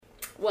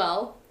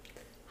Well,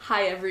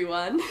 hi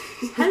everyone.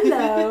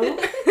 Hello.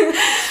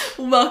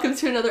 Welcome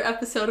to another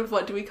episode of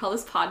What Do We Call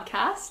This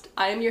Podcast.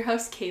 I am your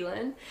host,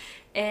 Kaylin,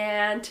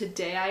 and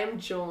today I am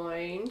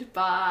joined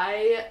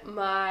by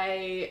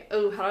my...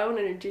 Oh, how do I want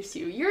to introduce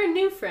you? You're a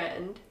new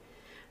friend.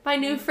 My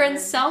new friend,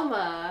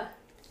 Selma.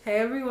 Hey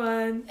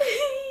everyone.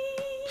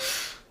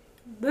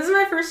 This is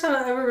my first time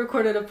I've ever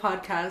recorded a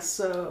podcast,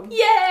 so...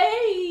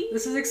 Yay!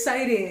 This is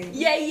exciting.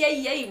 Yay, yay,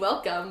 yay.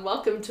 Welcome.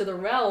 Welcome to the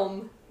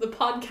realm. The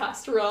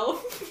podcast realm.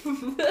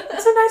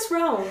 It's a nice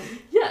realm.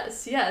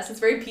 Yes. It's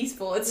very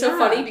peaceful. It's so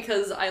funny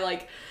because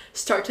I,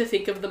 start to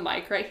think of the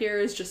mic right here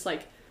as just,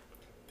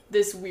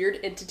 this weird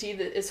entity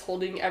that is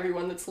holding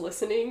everyone that's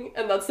listening,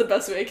 and that's the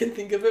best way I can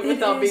think of it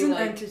without being, It is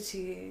an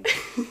entity.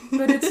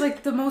 But it's,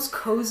 the most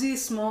cozy,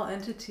 small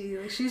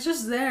entity. She's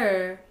just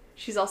there.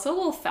 She's also a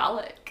little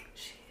phallic.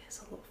 She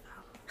is a little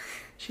phallic.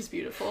 She's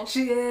beautiful.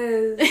 She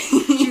is.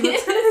 She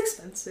looks kind of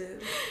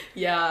expensive.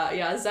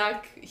 Yeah.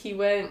 Zach, he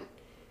went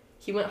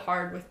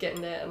hard with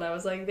getting it, and I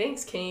was like,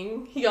 thanks,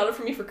 King. He got it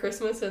for me for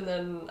Christmas, and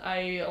then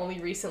I only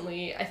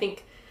recently, I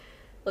think,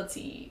 let's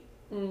see,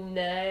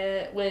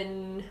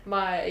 when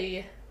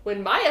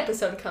my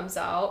episode comes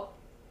out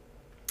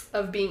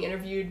of being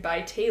interviewed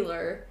by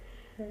Taylor,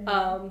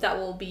 that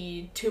will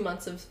be 2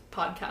 months of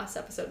podcast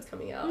episodes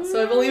coming out.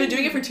 So I've only been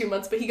doing it for 2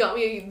 months, but he got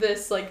me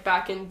this,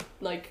 back in,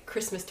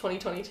 Christmas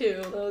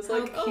 2022, and I was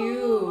like, how cute.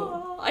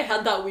 Oh. I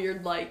had that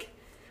weird, I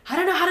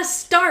don't know how to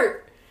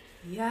start.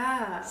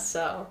 Yeah.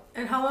 So.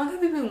 And how long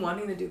have you been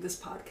wanting to do this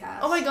podcast?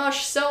 Oh my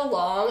gosh, so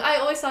long. I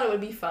always thought it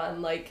would be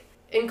fun.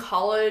 In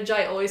college,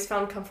 I always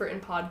found comfort in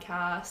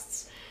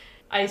podcasts.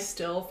 I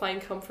still find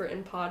comfort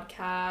in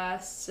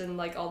podcasts and,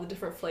 all the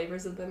different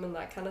flavors of them and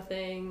that kind of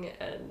thing.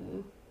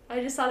 And I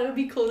just thought it would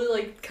be cool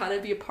to, kind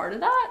of be a part of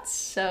that.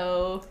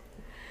 So.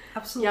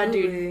 Absolutely. Yeah,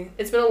 dude.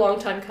 It's been a long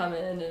time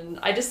coming, and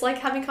I just like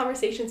having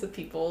conversations with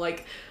people.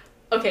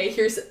 Okay,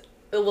 here's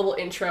a little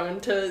intro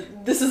into,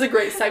 this is a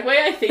great segue,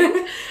 I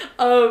think.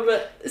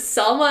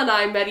 Selma and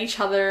I met each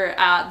other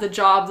at the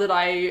job that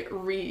I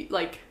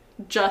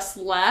just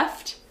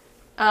left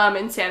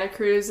in Santa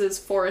Cruz as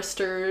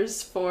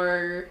foresters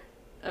for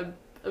a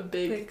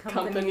big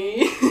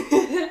company.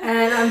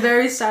 And I'm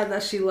very sad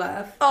that she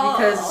left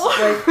because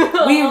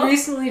we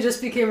recently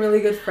just became really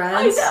good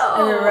friends. I know.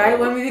 And then right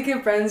when we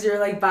became friends, you're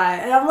like, bye.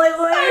 And I'm like,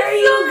 where are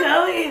you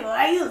going?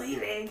 Why are you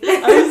leaving?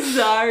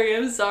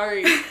 I'm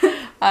sorry.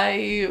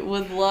 I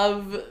would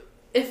love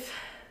if...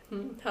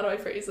 How do I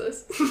phrase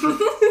this?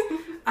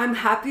 I'm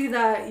happy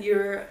that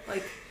you're,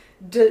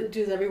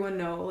 does everyone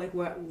know,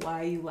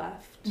 why you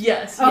left?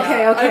 Yes. Okay,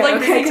 yeah. okay.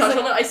 Maybe touch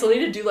on it. I still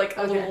need to do,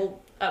 a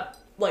little,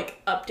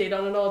 update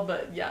on it all,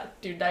 but yeah,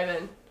 dude, dive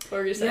in. What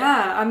were you saying?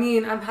 Yeah, I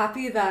mean, I'm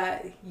happy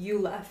that you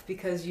left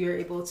because you're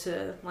able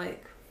to,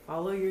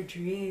 follow your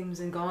dreams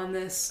and go on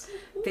this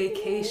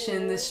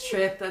vacation, this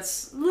trip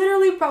that's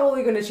literally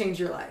probably going to change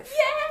your life.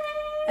 Yay!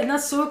 And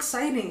that's so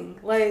exciting.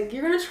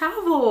 You're going to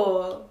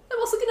travel. I'm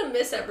also going to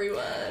miss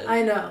everyone.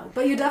 I know.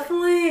 But you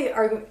definitely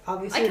are,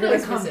 obviously, going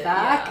to come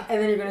back,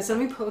 and then you're going to send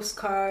me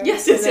postcards.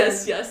 Yes.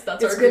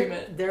 That's our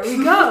agreement. There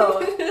we go.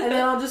 And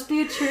then I'll just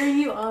be cheering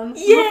you on.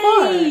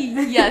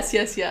 Yay!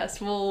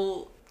 Yes.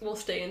 We'll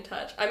stay in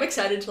touch. I'm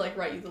excited to,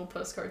 write you little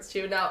postcards,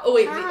 too. Now,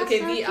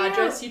 the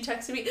address you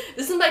texted me.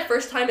 This is my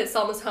first time at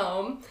Selma's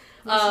home.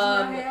 This is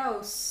my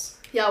house.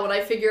 Yeah, when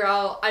I figure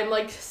out, I'm,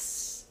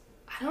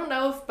 I don't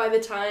know if by the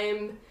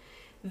time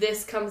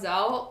this comes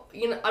out,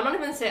 I'm not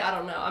even going to say I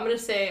don't know. I'm going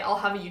to say I'll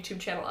have a YouTube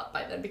channel up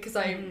by then because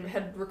I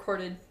had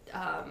recorded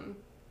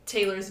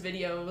Taylor's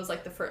video. It was,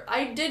 the first.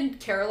 I did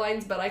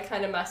Caroline's, but I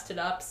kind of messed it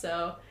up,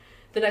 so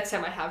the next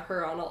time I have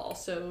her on, I'll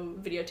also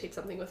videotape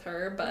something with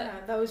her, but... Yeah,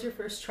 that was your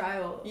first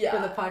trial for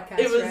the podcast,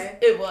 right?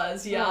 It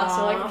was, yeah.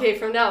 Aww. So,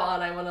 from now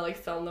on, I want to,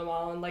 film them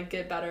all and,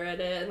 get better at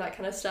it and that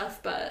kind of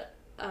stuff, but,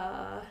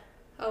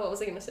 what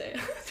was I going to say?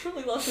 I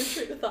totally lost my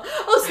train of thought.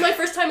 Oh, this is my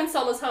first time in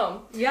Selma's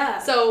home. Yeah.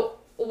 So,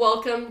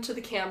 welcome to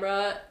the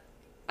camera.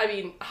 I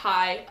mean,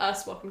 hi,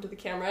 us, welcome to the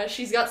camera.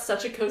 She's got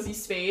such a cozy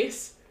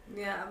space.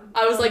 Yeah.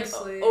 I was,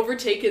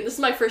 overtaken. This is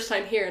my first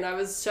time here, and I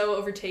was so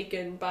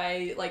overtaken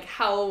by,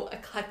 how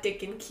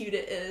eclectic and cute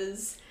it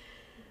is.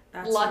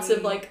 That's Lots me.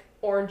 of,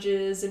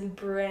 oranges and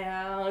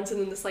browns,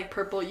 and then this,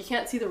 purple. You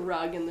can't see the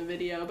rug in the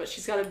video, but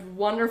she's got a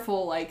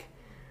wonderful,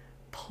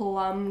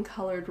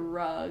 plum-colored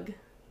rug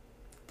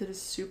that is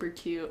super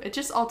cute. It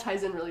just all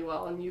ties in really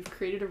well, and you've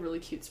created a really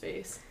cute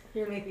space.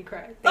 You're making me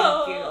cry.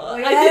 Thank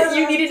you.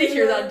 You needed to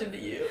hear that,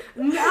 didn't you?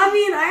 I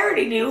mean, I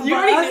already knew.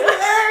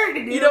 I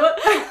already knew. You know what?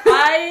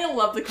 I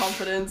love the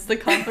confidence. The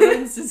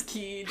confidence is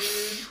key,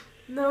 dude.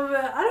 No,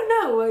 but I don't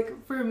know.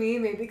 For me,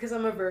 maybe because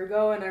I'm a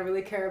Virgo and I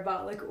really care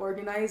about,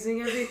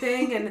 organizing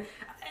everything. And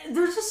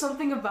there's just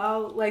something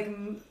about,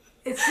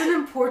 it's an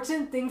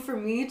important thing for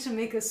me to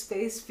make a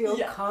space feel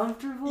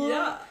comfortable.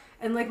 Yeah.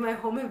 And, my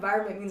home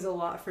environment means a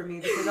lot for me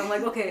because I'm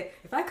okay,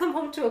 if I come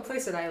home to a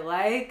place that I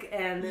like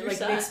and it,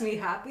 makes me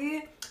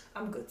happy,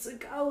 I'm good to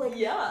go.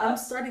 I'm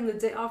starting the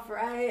day off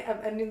right. I'm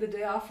ending the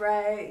day off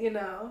right,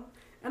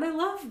 And I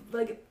love,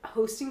 like,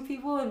 hosting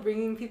people and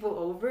bringing people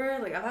over.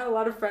 Like, I've had a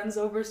lot of friends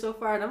over so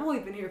far, and I've only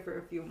been here for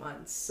a few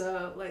months.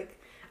 So, like,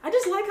 I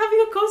just like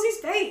having a cozy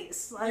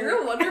space. Like,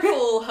 you're a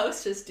wonderful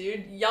hostess,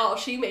 dude. Y'all,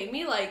 she made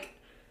me, like,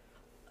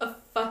 a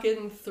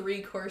fucking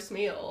 3-course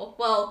meal.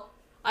 Well,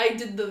 I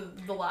did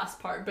the last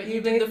part, but you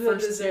did the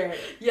first dessert.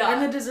 Yeah.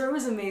 And the dessert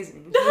was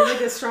amazing. She made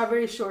like a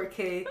strawberry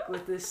shortcake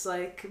with this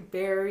like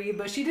berry,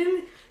 but she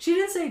didn't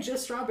say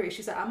just strawberry.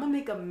 She said, I'm gonna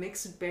make a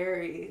mixed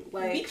berry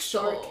like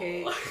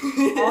shortcake.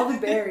 All the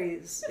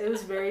berries. It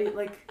was very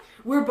like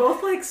we're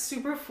both like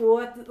super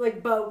full at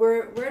but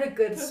we're at a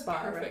good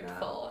spot right now.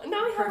 Full. And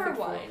now we have our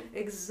wine.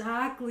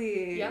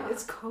 Exactly. Yeah.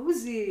 It's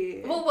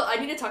cozy. Well, I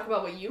need to talk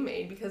about what you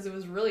made because it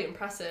was really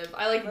impressive.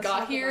 I like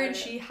got here and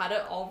she had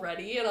it all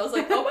ready and I was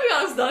like, oh my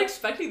god, I was not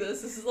expecting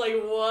this. This is like,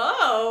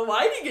 whoa,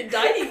 why did you get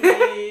dining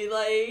me?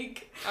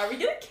 Like, are we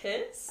gonna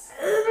kiss?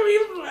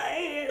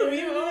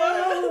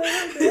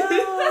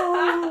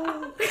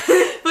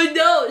 But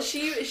no,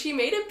 she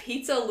made a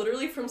pizza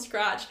literally from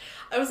scratch.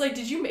 I was like,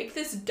 did you make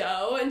this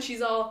dough? And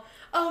she's all,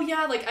 oh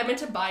yeah, like I meant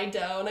to buy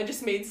dough and I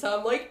just made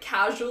some like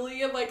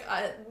casually. I'm like,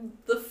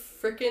 the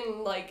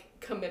freaking like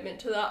commitment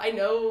to that. I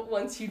know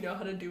once you know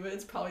how to do it,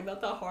 it's probably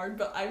not that hard,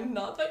 but I'm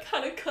not that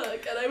kind of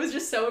cook, and I was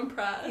just so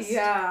impressed.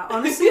 Yeah,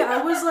 honestly,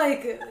 I was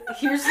like,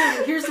 here's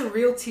the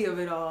real tea of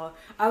it all.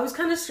 I was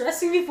kind of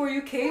stressing before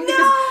you came because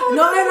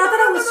not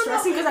that I was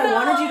stressing because I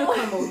wanted you to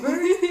come over,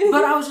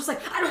 but I was just like,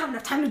 I don't have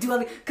enough time to do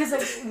everything because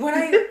like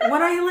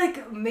when I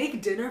like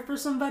make dinner for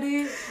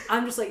somebody,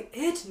 I'm just like,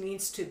 it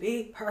needs to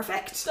be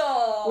perfect.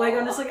 Aww. Like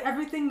I'm just like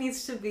everything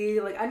needs to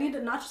be like I need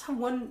to not just have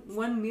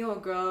one meal,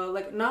 girl.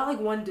 Like not like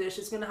one dish.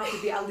 It's gonna have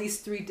to be at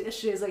least 3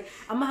 dishes. Like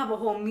I'm gonna have a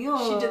whole meal.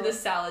 She did the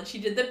salad. She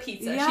did the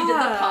pizza. Yeah. She did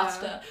the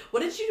pasta. What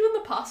did you do in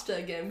the pasta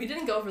again? We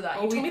didn't go over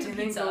that. You told me the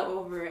pizza. Go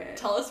over it.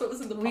 Tell us what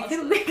was in the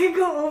pasta. We can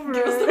go over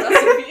Give it. us the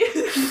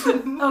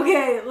recipe.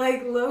 Okay,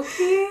 like low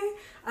key.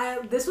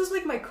 This was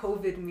like my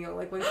COVID meal,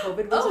 like when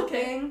COVID was a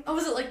thing. Oh,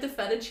 was it like the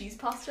feta cheese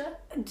pasta?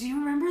 Do you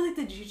remember like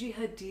the Gigi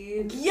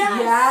Hadid?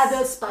 Yes! Yeah,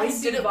 the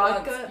spicy I did it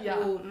vodka. once. Yeah.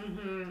 Ooh,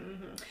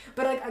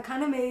 But like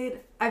I've made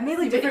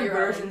like different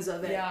versions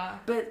of it. Yeah.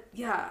 But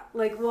yeah,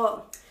 like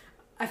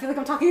I feel like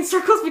I'm talking in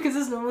circles because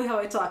this is normally how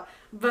I talk.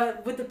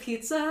 But with the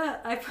pizza,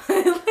 I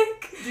put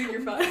like dude,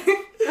 you're fine.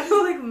 I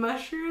put like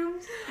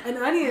mushrooms and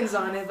onions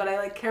on it, but I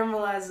like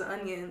caramelized the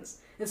onions.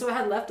 And so I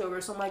had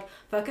leftovers, so I'm like,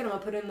 fuck it, I'm gonna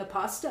put it in the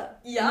pasta.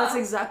 Yeah. And that's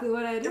exactly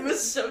what I did. It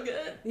was so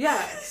good.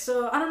 Yeah,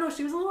 so I don't know,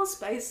 she was a little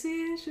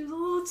spicy, she was a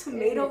little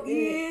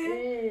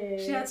tomato-y,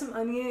 she had some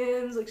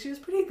onions, like she was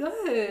pretty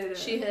good.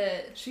 She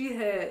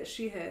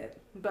hit.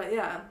 But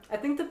yeah, I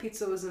think the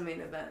pizza was the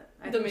main event.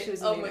 I think she was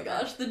the main event.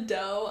 Gosh, the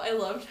dough, I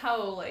loved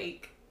how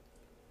like,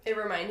 it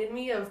reminded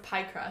me of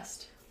pie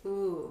crust.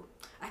 Ooh,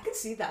 I can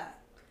see that.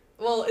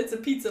 Well, it's a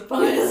pizza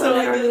pie, so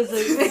like,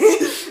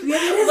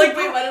 yeah, like,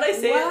 wait, why did I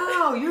say it?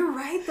 Wow, you're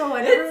right though.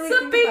 I never really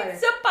think about it.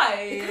 It's a pizza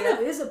pie. It kind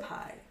of is a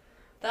pie.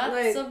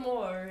 That's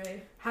amore.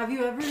 Have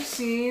you ever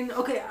seen?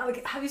 Okay,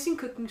 like, have you seen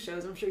cooking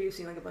shows? I'm sure you've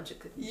seen like a bunch of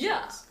cooking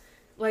shows.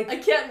 Like I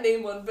can't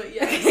name one, but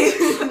yeah.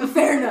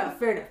 Fair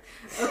enough.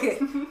 Okay,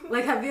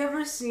 like, have you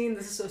ever seen?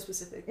 This is so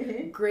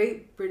specific.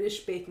 Great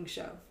British Baking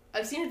Show.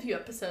 I've seen a few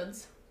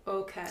episodes.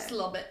 Okay. Just a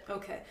little bit.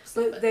 Okay.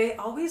 But they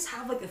always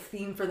have like a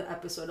theme for the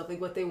episode of like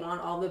what they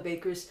want all the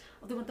bakers,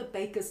 they want the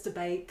bakers to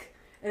bake.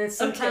 And it's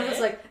sometimes it's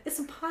like, it's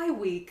a pie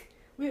week.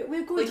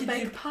 We're going to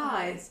bake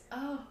pies.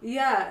 Oh.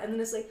 Yeah. And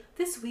then it's like,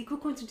 this week we're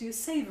going to do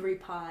savory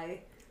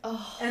pie.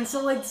 Oh. And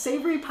so like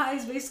savory pie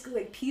is basically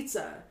like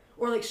pizza.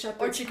 Or like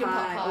shepherd's chicken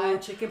pie. pot pie. Or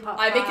chicken pot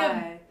pie. I make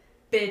a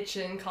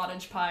bitchin'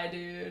 cottage pie,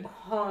 dude.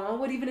 Huh?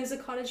 What even is a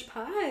cottage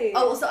pie?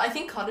 Oh, so I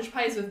think cottage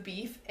pie is with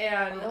beef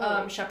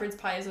and shepherd's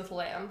pie is with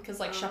lamb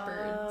because like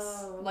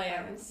shepherds,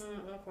 lambs.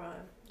 Okay.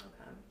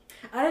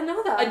 I didn't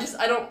know that.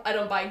 I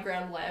don't buy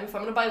ground lamb. If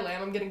I'm gonna buy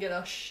lamb, I'm gonna get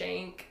a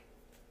shank.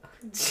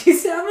 She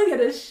said I'm gonna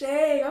get a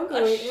shank. I'm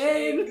going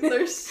in.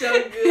 They're so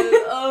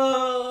good.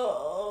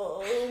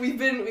 Oh, we've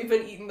been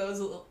eating those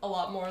a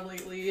lot more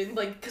lately, and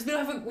like because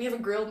we have a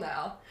grill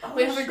now. Oh,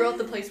 we have a grill at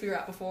the place we were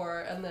at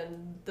before, and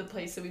then the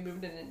place that we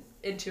moved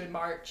into in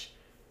March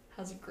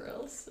has a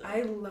grill. So.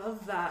 I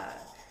love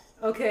that.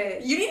 Okay.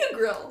 You need a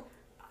grill.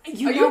 Are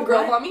you a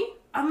grill mommy?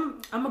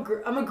 I'm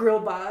a grill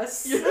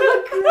boss. You're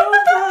a grill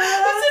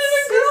boss.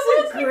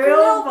 It's a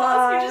grill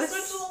boss. We just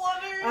switched the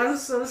letters. I'm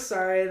so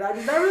sorry. That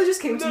really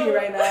just came to me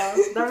right now.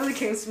 That really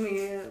came to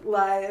me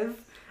live.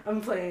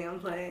 I'm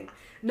playing.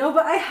 No,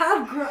 but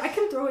I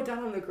can throw it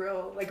down on the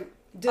grill, like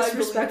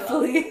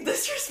disrespectfully.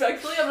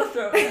 Disrespectfully, I'm gonna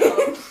throw it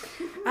down.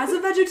 As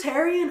a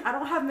vegetarian, I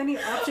don't have many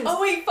options.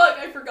 Oh wait, fuck,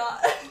 I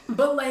forgot.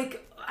 But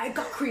like, I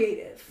got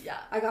creative. Yeah.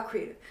 I got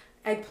creative.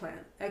 Eggplant.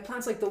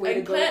 Eggplant's like the way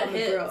to go on the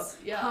grill.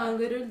 Yeah.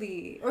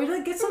 Literally. Or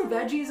like get some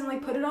veggies and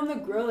like put it on the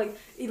grill. Like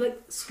eat like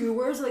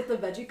skewers, like the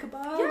veggie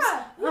kebabs.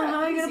 Yeah.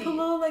 You gotta put a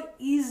little like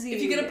easy.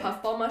 If you get a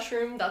puffball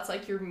mushroom, that's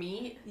like your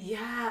meat.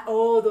 Yeah.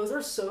 Oh, those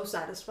are so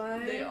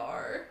satisfying. They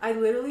are. I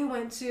literally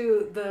went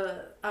to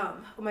the oh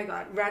my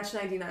god, Ranch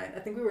 99. I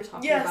think we were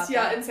talking about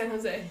that. In San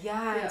Jose.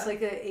 Yeah, it's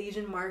like an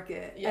Asian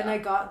market. Yeah. And I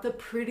got the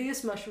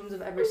prettiest mushrooms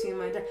I've ever seen in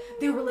my entire.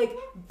 They were like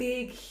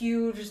big,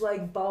 huge,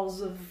 like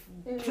balls of.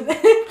 You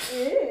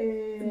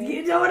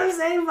know what I'm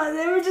saying? But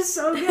they were just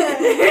so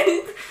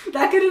good.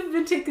 That could have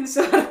been taken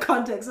so out of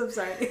context. I'm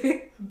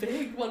sorry.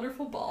 Big,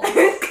 wonderful balls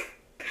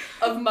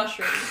of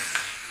mushrooms.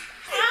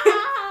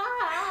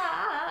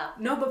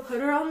 No, but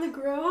put her on the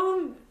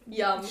grill.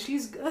 Yum.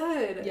 She's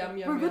good. Yum,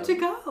 yum, We're good to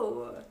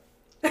go.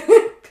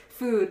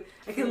 Food.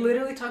 I can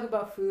literally talk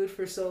about food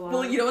for so long.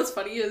 Well, you know what's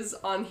funny is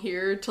on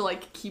here to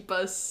like keep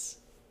us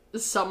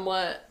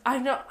somewhat.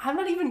 I'm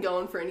not even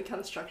going for any kind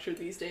of structure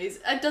these days.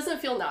 It doesn't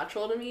feel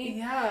natural to me.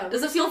 Yeah. It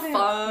doesn't feel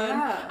fun.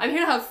 Yeah. I'm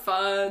here to have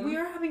fun. We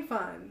are having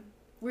fun.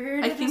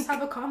 We're here to just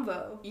have a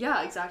convo.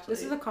 Yeah, exactly.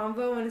 This is a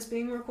convo and it's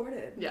being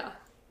recorded. Yeah.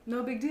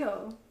 No big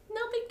deal.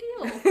 No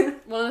big deal.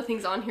 One of the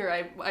things on here,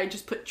 I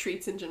just put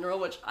treats in general,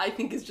 which I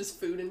think is just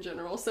food in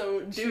general.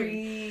 So, dude,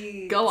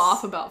 treats. Go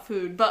off about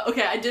food. But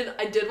okay, I did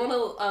want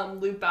to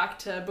loop back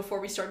to before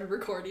we started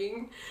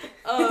recording.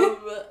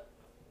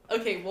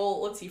 Okay,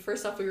 well, let's see.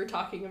 First off, we were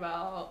talking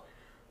about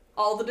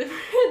all the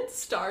different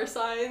star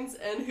signs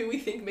and who we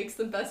think makes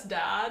the best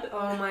dad.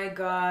 Oh my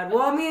god.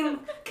 Well, I mean,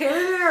 Kayla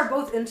and I are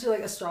both into, like,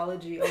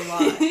 astrology a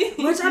lot.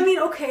 Which, I mean,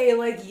 okay,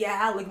 like,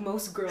 yeah, like,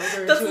 most girls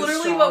are That's into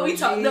literally astrology. what we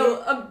talk.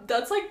 No,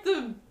 that's, like,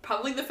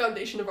 probably the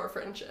foundation of our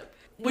friendship.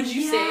 Would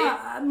you say? Yeah,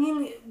 I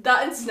mean...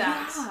 That and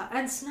snacks. Yeah,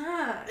 and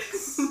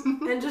snacks.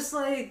 And just,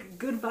 like,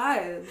 good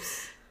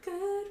vibes.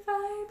 Good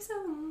vibes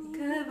only.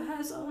 Good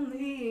vibes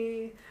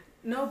only.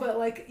 No, but,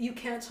 like, you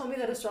can't tell me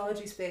that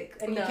astrology's fake.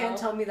 And you can't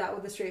tell me that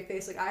with a straight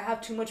face. Like, I have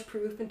too much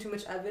proof and too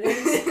much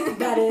evidence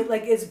that it,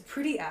 like, is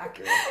pretty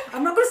accurate.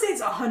 I'm not gonna say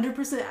it's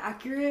 100%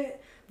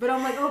 accurate, but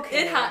I'm like,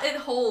 okay. It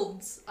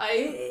holds.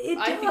 I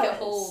think it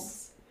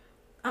holds.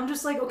 I'm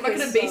just like, okay, I'm not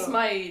gonna base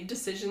my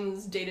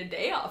decisions day to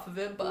day off of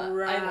it, but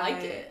I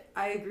like it.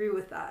 I agree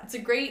with that. It's a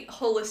great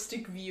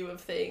holistic view of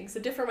things, a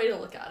different way to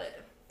look at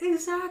it.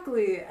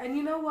 Exactly. And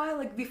you know what?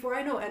 Like, before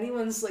I know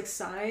anyone's, like,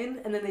 sign,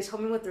 and then they tell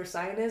me what their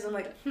sign is, I'm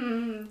like,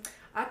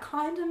 I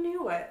kind of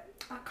knew it.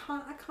 I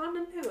kind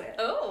of knew it.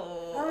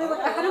 Oh. I mean,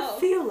 like, I had a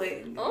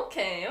feeling.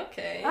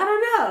 Okay. I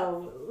don't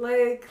know.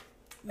 Like,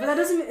 but that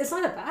doesn't, it's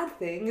not a bad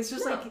thing. It's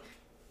just, like,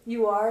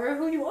 you are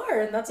who you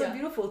are, and that's a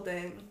beautiful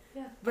thing.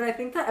 Yeah. But I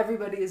think that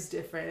everybody is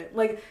different.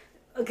 Like,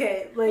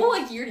 okay, like... Well,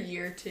 like, year to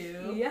year,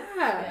 too.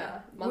 Yeah.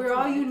 We're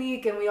all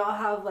unique, and we all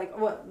have, like,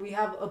 we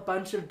have a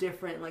bunch of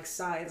different, like,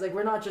 signs. Like,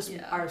 we're not just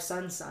our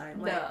sun sign.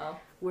 Like, no.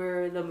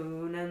 We're the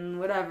moon and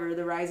whatever,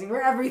 the rising.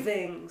 We're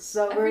everything.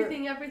 So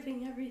everything.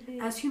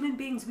 As human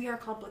beings, we are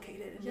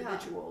complicated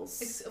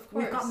individuals. Of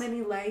course. We've got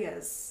many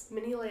layers.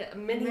 Many layers.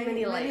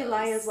 Many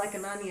layers like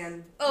an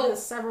onion. Oh.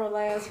 There's several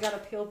layers you gotta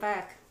peel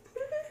back.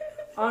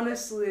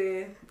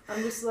 Honestly,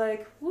 I'm just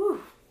like,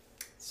 whew.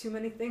 It's too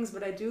many things,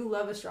 but I do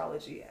love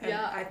astrology. And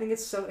I think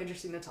it's so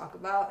interesting to talk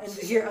about and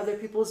to hear other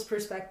people's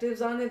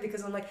perspectives on it,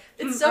 because I'm like,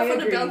 it's so fun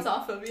to bounce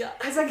off of,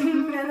 It's like,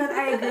 and then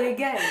I agree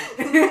again.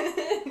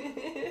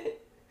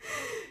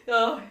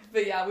 Oh,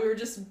 but yeah, we were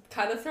just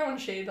kind of throwing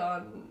shade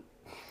on...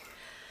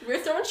 We were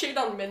throwing shade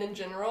on men in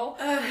general.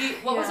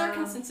 What was our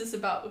consensus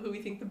about who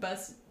we think the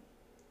best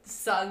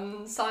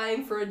sun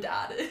sign for a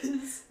dad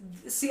is?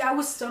 See, I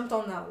was stumped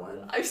on that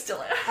one. I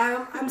still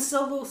am. I'm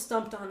still a little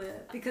stumped on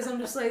it, because I'm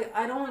just like,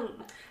 I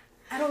don't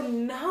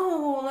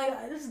know. Like,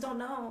 I just don't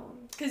know.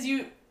 Because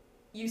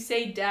you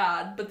say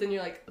dad, but then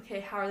you're like,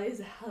 okay, how are they as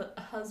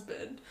a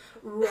husband?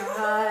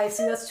 Right.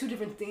 See, that's two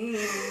different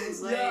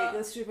things. Like,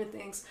 that's two different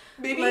things.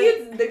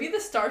 Maybe the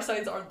star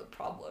signs aren't the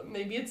problem.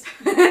 Maybe it's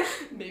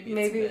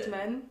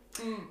men.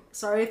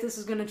 Sorry if this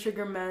is gonna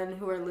trigger men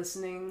who are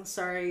listening.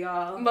 Sorry,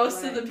 y'all.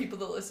 Most of the people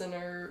that listen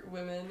are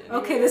women. Anyway.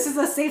 Okay, this is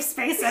a safe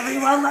space,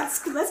 everyone.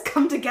 Let's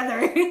come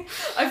together.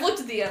 I've looked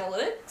at the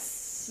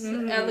analytics,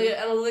 and the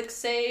analytics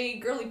say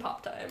girly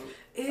pop time.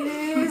 It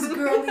is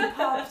girly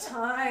pop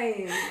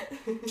time.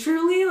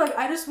 Truly, like,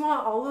 I just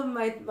want all of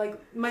my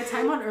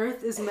time on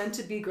Earth is meant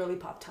to be girly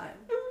pop time.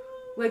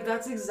 Like,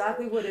 that's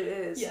exactly what it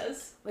is.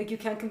 Yes. Like, you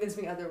can't convince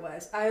me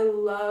otherwise. I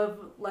love,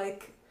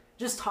 like,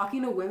 just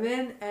talking to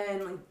women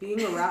and, like,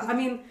 being around. I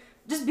mean,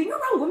 just being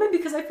around women,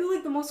 because I feel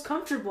like the most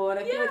comfortable, and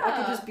I feel like I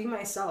can just be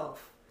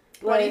myself.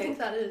 Why do you think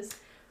that is?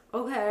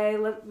 Okay,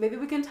 maybe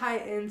we can tie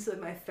it into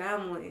my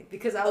family,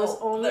 because I was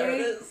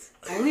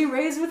only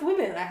raised with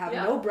women. I have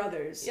no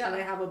brothers, and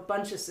I have a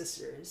bunch of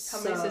sisters.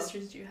 How many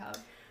sisters do you have?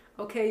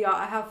 Okay, y'all,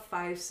 I have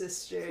 5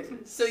 sisters.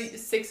 So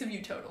 6 of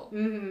you total.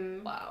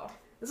 Mm-hmm. Wow.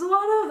 That's a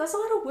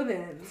lot of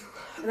women.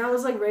 And I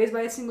was, like, raised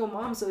by a single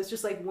mom, so it's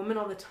just, like, women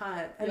all the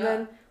time. And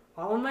then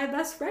all of my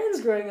best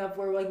friends growing up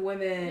were, like,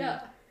 women.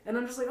 Yeah. And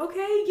I'm just like,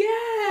 okay,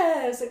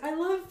 yes! Like, I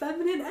love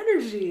feminine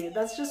energy.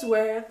 That's just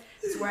where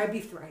I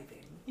be thriving.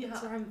 Yeah.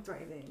 That's where I'm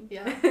thriving.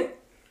 Yeah.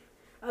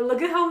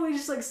 Look at how we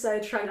just like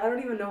sidetracked. I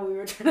don't even know what we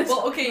were trying to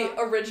talk about.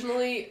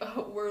 Originally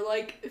we're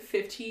like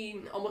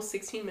 15, almost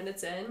 16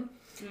 minutes in.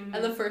 Mm-hmm.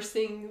 And the first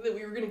thing that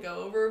we were going to go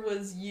over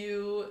was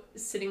you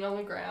sitting on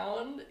the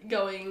ground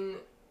going,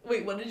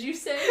 wait, what did you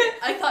say?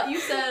 I thought you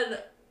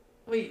said,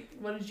 wait,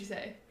 what did you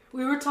say?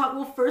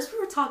 First we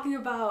were talking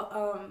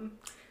about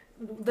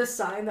the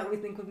sign that we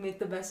think would make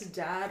the best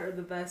dad or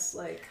the best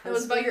like husband. It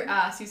was about your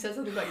ass. You said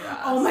something about your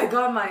ass. Oh my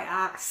god, my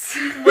ass.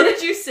 What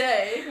did you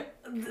say?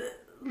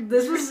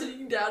 This you was were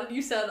sitting down and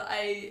you said,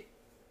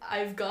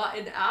 I've got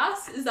an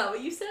ass? Is that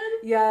what you said?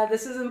 Yeah,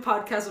 this isn't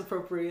podcast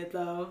appropriate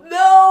though.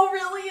 No,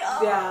 really? Oh.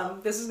 Yeah,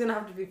 this is gonna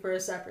have to be for a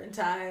separate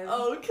time.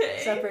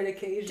 Okay. Separate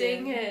occasion.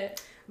 Dang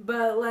it.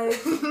 But like,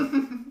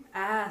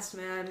 ass,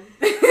 man.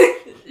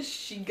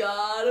 She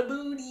got a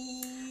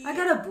booty. I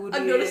got a booty.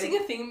 I'm noticing a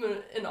theme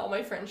in all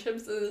my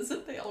friendships is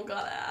that they all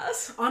got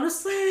ass.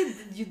 Honestly,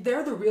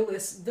 they're the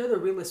realest. They're the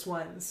realest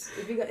ones.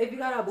 If you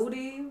got a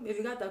booty, if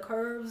you got the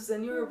curves,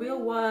 then you're a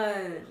real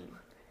one.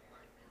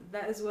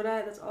 That's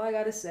all I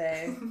gotta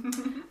say.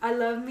 I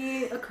love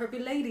me a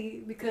curvy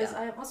lady because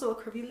I am also a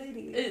curvy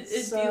lady.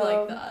 It'd be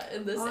like that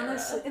in this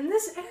era. In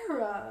this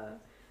era.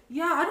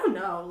 Yeah, I don't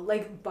know.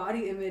 Like,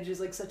 body image is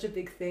like such a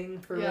big thing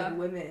for like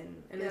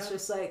women. And it's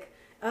just like,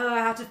 I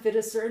have to fit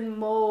a certain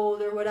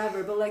mold or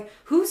whatever. But like,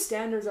 whose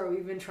standards are we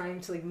even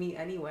trying to like meet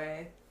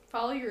anyway?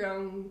 Follow your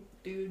own,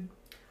 dude.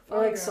 Or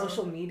like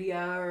social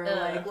media or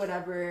like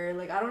whatever.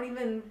 Like, I don't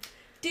even...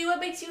 Do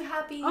what makes you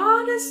happy.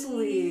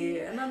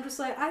 Honestly. And I'm just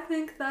like, I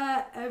think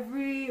that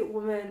every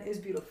woman is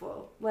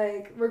beautiful.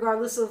 Like,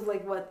 regardless of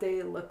like what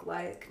they look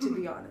like, to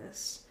be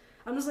honest.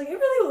 I'm just like, it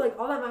really, like,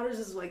 all that matters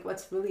is like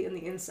what's really in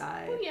the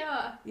inside. Oh,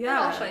 yeah. Yeah.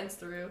 It all shines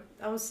through.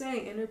 I was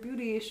saying, inner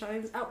beauty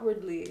shines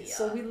outwardly. Yeah.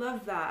 So we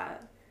love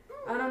that.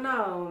 I don't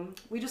know.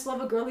 We just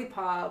love a girly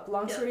pop.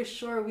 Long story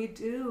short, we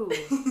do.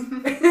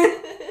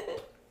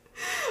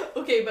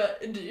 Okay,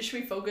 but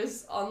should we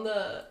focus on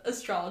the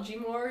astrology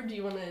more? Do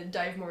you want to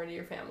dive more into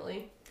your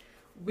family?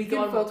 We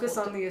can focus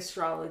on the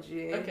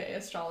astrology. Okay,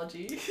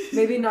 astrology.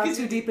 Maybe not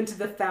too deep into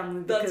the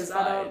family because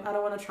I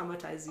don't want to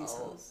traumatize these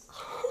souls.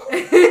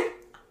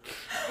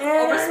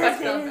 I'll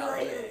respect that.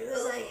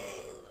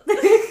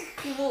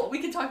 Well, we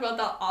can talk about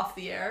that off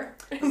the air.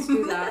 Let's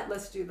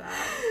do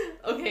that.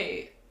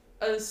 Okay,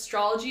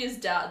 astrology is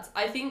dads.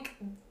 I think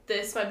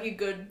this might be a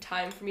good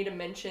time for me to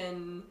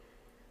mention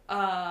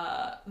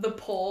the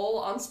poll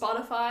on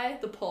Spotify,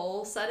 the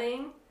poll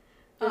setting.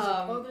 There's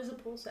a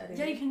poll setting.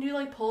 Yeah, you can do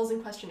like polls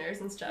and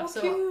questionnaires and stuff.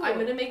 So cute. I'm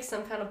gonna make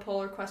some kind of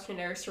poll or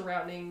questionnaire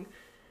surrounding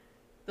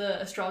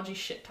the astrology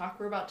shit talk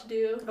we're about to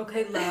do.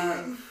 Okay,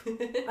 love.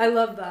 I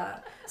love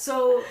that.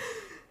 So,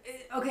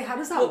 okay, how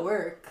does that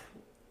work?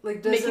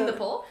 Like, making the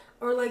poll?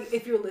 Or, like,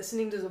 if you're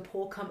listening, does a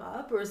poll come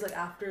up? Or is it, like,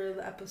 after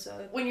the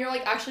episode? When you're,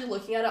 like, actually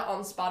looking at it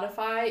on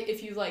Spotify,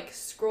 if you, like,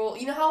 scroll...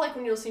 You know how, like,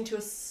 when you're listening to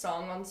a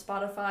song on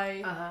Spotify,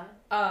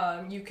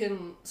 you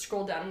can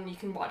scroll down and you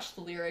can watch the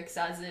lyrics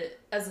as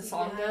the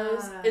song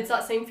goes? It's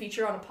that same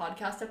feature on a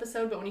podcast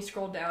episode, but when you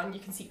scroll down,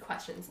 you can see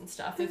questions and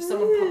stuff if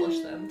someone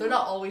published them. They're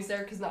not always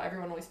there because not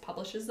everyone always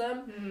publishes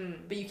them,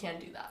 but you can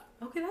do that.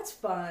 Okay, that's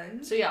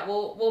fun. So, yeah,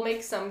 we'll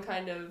make some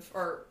kind of...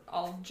 Or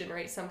I'll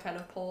generate some kind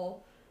of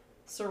poll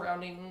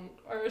surrounding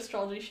our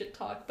astrology shit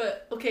talk.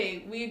 But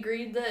okay, we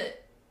agreed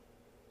that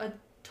a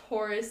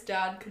Taurus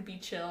dad could be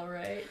chill,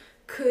 right?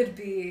 Could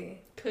be.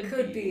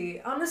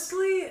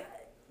 Honestly,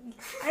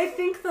 I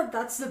think that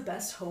that's the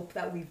best hope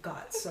that we've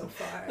got so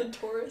far. The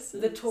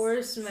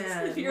Taurus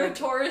man. If you're a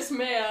Taurus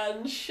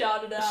man,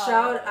 shout it out.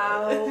 Shout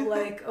out,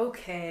 like,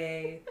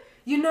 okay.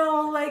 You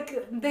know,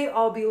 like, they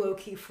all be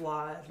low-key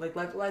flawed.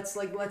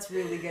 Let's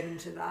really get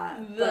into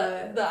that.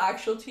 The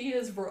actual tea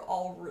is we're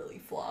all really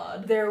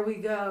flawed. There we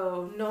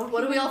go. No.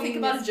 What do we all think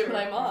about a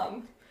Gemini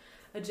mom?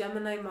 A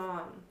Gemini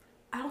mom.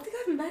 I don't think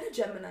I've met a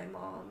Gemini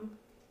mom.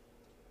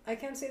 I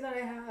can't say that I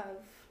have.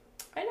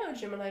 I know a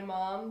Gemini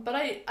mom, but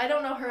I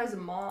don't know her as a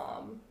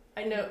mom.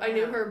 I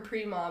knew her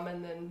pre-mom,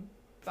 and then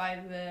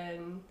by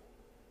then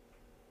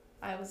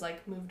I was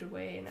like moved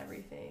away and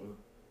everything.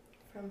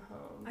 From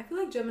home. I feel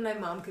like Gemini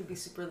mom could be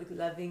super like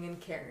loving and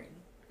caring.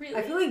 Really?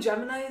 I feel like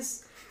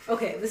Geminis...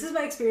 Okay, this is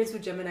my experience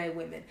with Gemini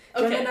women.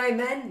 Okay. Gemini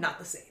men, not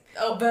the same.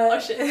 Oh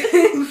shit.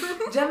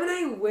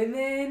 Gemini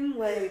women,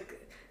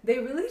 like, they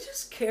really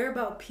just care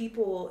about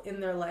people in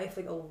their life,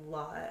 like, a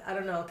lot. I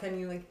don't know, can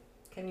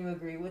you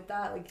agree with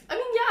that? Like, I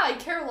mean, yeah, I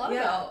care a lot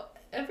about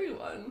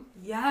everyone.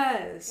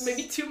 Yes.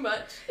 Maybe too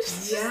much.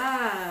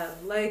 Yeah,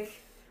 like...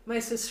 My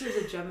sister's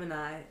a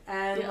Gemini,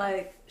 and,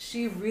 like,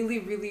 she really,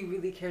 really,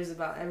 really cares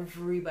about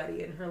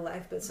everybody in her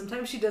life, but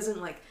sometimes she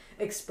doesn't, like,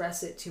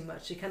 express it too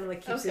much. She kind of,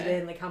 like, keeps it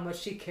in, like, how much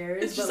she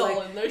cares. It's but, just like,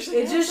 all in there.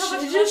 It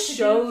just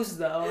shows,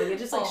 though. Like, it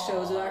just, like,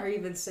 shows without her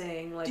even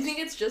saying, like... Do you think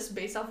it's just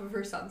based off of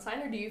her sun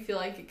sign, or do you feel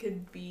like it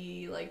could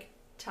be, like,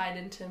 tied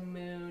into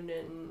moon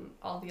and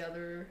all the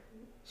other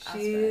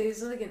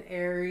She's like an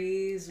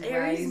Aries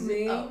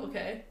rising. Oh,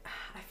 okay.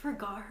 I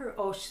forgot her.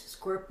 Oh, she's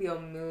Scorpio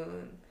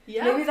moon.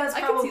 Yeah. Maybe that's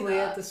I can see probably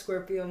that. at the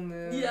Scorpio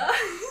moon. Yeah.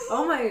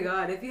 Oh my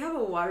god, if you have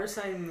a water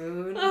sign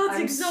moon, Oh, it's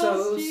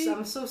exhausting.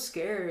 I'm so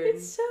scared.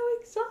 It's so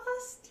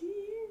exhausting.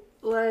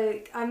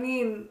 Like, I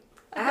mean,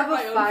 I have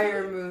my a own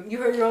fire feelings. moon. You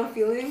heard your own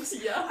feelings?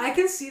 Yeah. I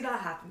can see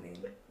that happening.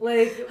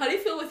 Like, How do you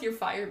feel with your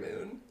fire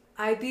moon?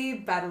 I be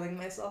battling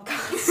myself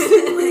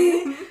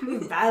constantly.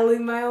 Be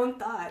battling my own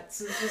thoughts.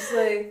 It's just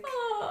like,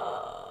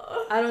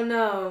 I don't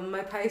know.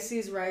 My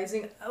Pisces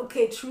rising.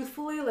 Okay,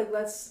 truthfully, like,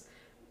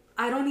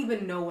 I don't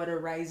even know what a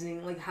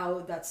rising, like,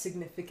 how that's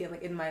significant,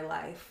 like, in my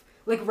life.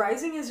 Like,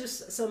 rising is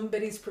just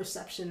somebody's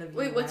perception of you.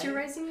 Wait, what's right? your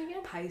rising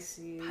again?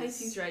 Pisces.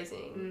 Pisces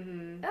rising.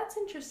 Mm-hmm. That's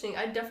interesting.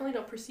 I definitely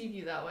don't perceive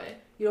you that way.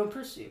 You don't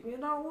perceive me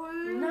that way?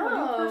 No.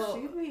 What do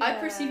you perceive me I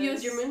perceive you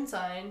as your moon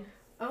sign.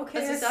 Okay,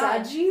 That's a a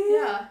Sag. Saggy?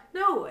 Yeah.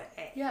 No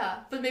way. Yeah,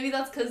 but maybe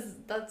that's because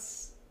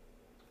that's...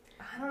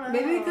 I don't know.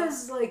 Maybe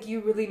because, like,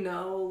 you really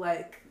know,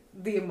 like,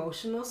 the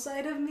emotional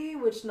side of me,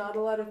 which not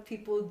a lot of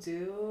people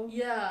do.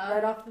 Yeah.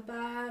 Right off the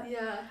bat.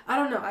 Yeah. I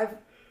don't know.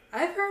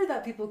 I've heard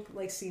that people,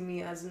 like, see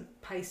me as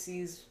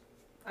Pisces.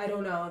 I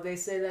don't know. They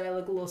say that I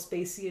look a little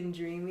spacey and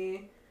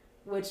dreamy,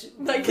 which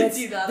I can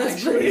see that, that's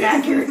actually. pretty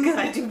accurate because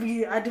I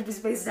do be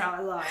spaced out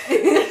a lot.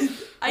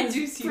 I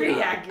do see pretty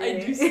that.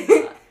 accurate. I do see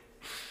that.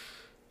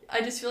 I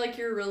just feel like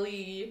you're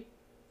really...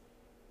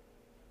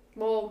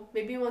 Well,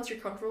 maybe once you're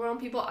comfortable around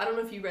people, I don't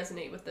know if you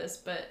resonate with this,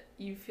 but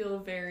you feel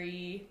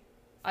very...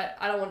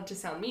 I don't want it to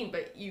sound mean,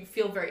 but you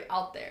feel very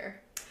out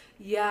there.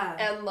 Yeah.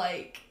 And,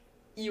 like,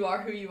 you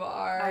are who you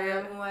are. I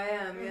am who I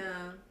am,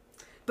 yeah.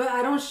 But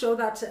I don't show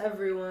that to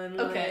everyone.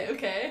 Okay, like,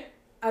 okay.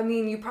 I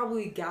mean, you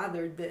probably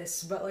gathered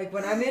this, but, like,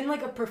 when I'm in,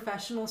 like, a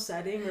professional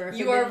setting or if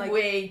You I'm are in, like,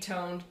 way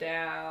toned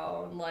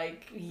down,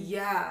 like...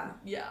 Yeah.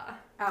 Yeah.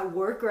 At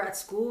work or at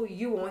school,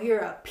 you won't hear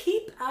a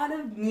peep out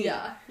of me.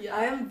 Yeah, yeah.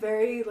 I am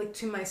very, like,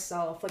 to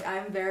myself. Like,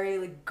 I'm very,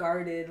 like,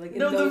 guarded. Like,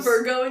 No, the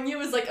Virgo in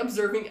you is, like,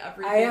 observing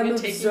everything I am and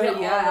taking it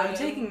all yeah, I'm in.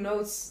 taking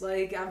notes.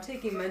 Like, I'm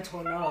taking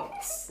mental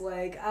notes.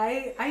 Like,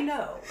 I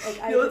know.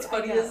 Like, You know what's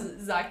funny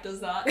is Zach does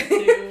that,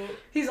 too.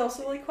 He's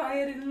also, like,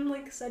 quiet in,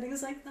 like,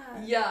 settings like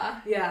that.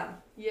 Yeah. Yeah.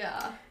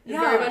 Yeah.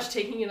 Yeah. Very much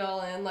taking it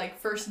all in, like,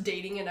 first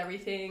dating and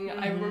everything.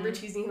 Mm-hmm. I remember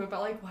teasing him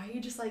about, like, why are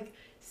you just, like,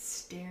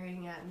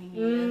 staring at me?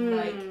 And,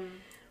 like,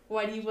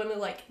 why do you want to,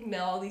 like,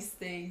 know all these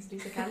things?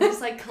 And he's like, I'm just,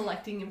 like,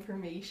 collecting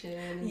information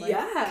and, like,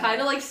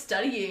 kind of, like,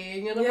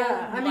 studying. And I'm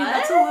like, I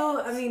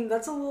mean,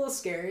 that's a little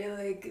scary.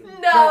 Like,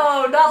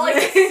 no, not,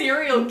 like,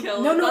 serial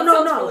killer. No, that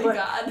sounds really but,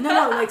 bad.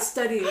 no, like,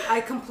 studying. I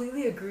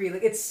completely agree.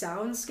 Like, it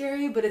sounds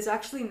scary, but it's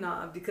actually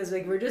not. Because,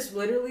 like, we're just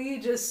literally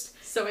just...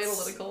 So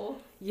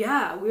analytical.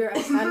 Yeah,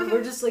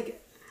 we're just,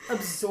 like,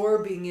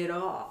 absorbing it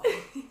all.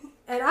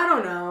 And I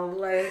don't know,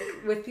 like,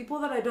 with people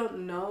that I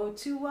don't know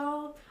too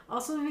well,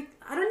 also,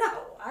 I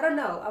don't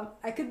know.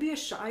 I could be a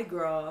shy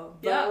girl,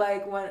 but,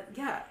 like,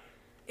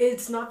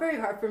 it's not very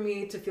hard for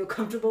me to feel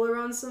comfortable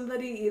around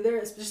somebody either.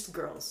 It's just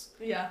girls.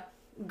 Yeah.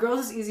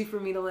 Girls is easy for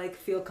me to, like,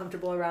 feel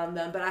comfortable around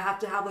them, but I have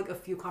to have, like, a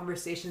few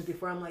conversations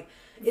before I'm like,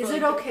 is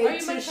it okay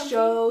to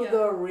show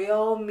the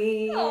real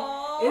me?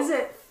 Aww. Is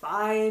it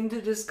fine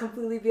to just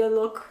completely be a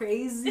little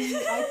crazy?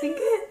 I think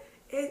it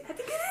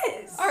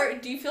is.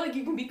 Do you feel like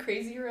you can be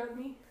crazy around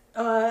me?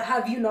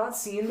 Have you not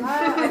seen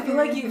that? I feel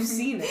like you've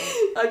seen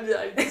it. I'm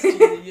just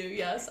teasing you.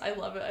 Yes, I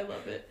love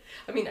it.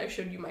 I mean, I've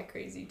showed you my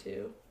crazy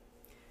too.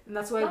 And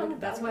that's why we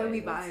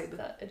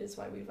vibe. It is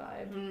why we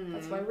vibe.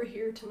 That's why we're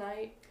here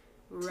tonight.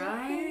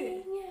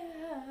 Right?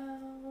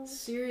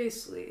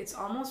 Seriously, it's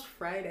almost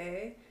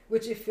Friday,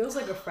 which it feels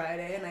like a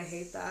Friday, and I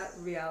hate that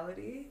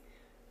reality.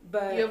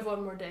 But you have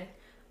one more day.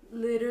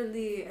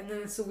 Literally, and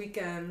then it's the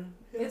weekend.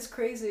 Yeah. It's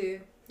crazy.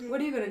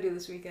 What are you gonna do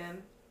this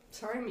weekend?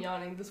 Sorry, I'm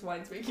yawning. This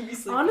wine's making me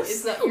sleepy.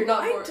 Honestly, you're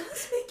not wine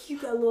does make you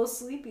a little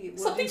sleepy.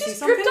 Something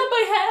just dripped on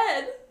my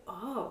head.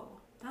 Oh,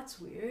 that's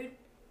weird.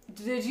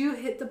 Did you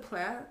hit the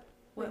plant?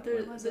 What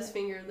was this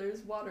finger?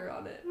 There's water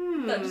on it.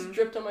 That just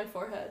dripped on my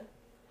forehead.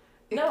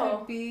 It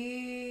could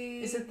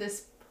be... Is it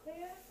this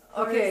plant?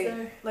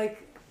 Okay,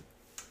 like...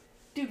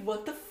 Dude,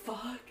 what the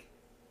fuck?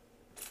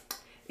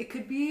 It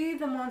could be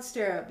the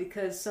Monstera,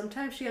 because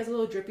sometimes she has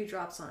little drippy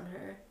drops on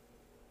her.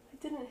 I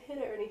didn't hit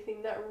it or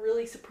anything. That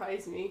really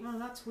surprised me. Oh,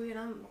 that's weird.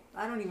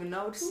 I don't even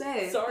know what to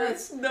say. Sorry.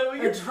 That's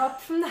you're... a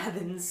drop from the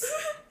heavens.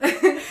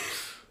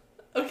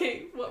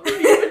 Okay, what were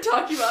you even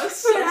talking about? I'm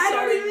so sorry. I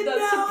don't even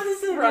know.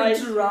 This is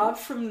a drop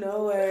from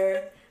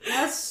nowhere.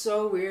 That's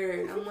so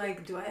weird. I'm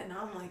like, do I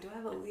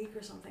have a leak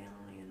or something? I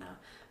don't even know.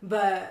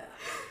 But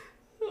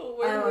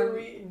where were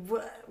we?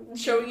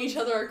 Showing each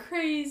other our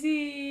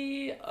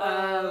crazy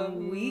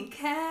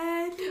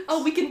weekend.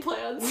 Oh, weekend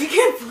plans.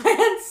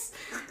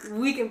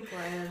 Weekend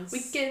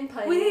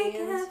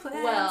plans.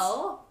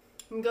 Well,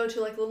 I'm going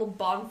to like a little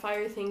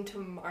bonfire thing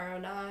tomorrow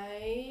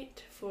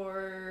night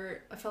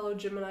for a fellow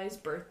Gemini's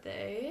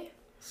birthday.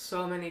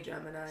 So many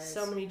Geminis. There's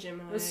so many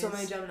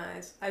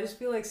Geminis. I just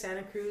feel like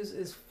Santa Cruz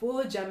is full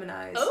of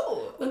Geminis.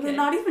 Oh, okay. Well,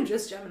 not even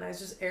just Geminis,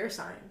 just air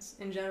signs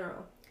in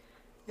general.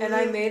 And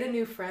I made a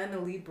new friend, a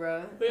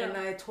Libra, Yeah. and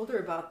I told her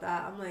about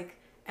that. I'm like,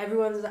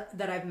 everyone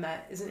that I've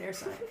met is an air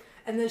sign.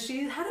 And then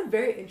she had a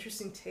very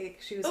interesting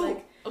take. She was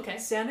like, okay.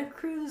 Santa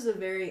Cruz is a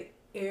very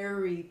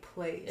airy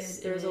place.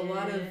 There's a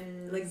lot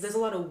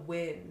of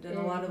wind and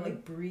a lot of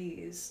like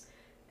breeze.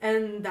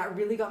 And that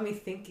really got me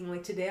thinking.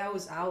 Like today I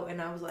was out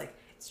and I was like,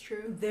 it's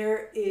true.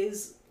 There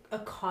is a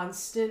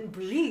constant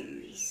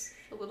breeze.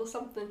 A little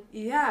something.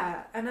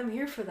 Yeah, and I'm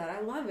here for that.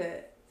 I love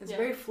it. It's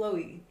very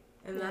flowy.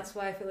 And that's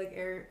why I feel like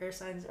air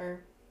signs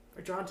are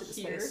drawn to this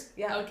place.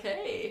 Yeah.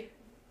 Okay.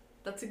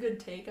 That's a good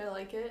take. I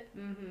like it.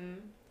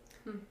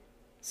 Mm-hmm.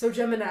 So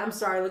Gemini, I'm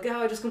sorry. Look at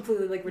how I just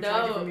completely like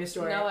retracted from your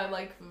story. No, I'm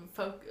like,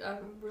 I'm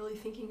really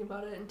thinking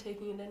about it and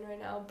taking it in right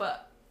now.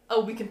 But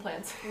weekend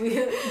plans.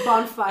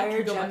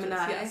 Bonfire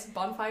Gemini. Yes,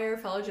 bonfire,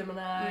 fellow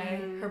Gemini.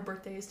 Her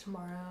birthday is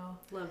tomorrow.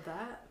 Love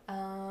that.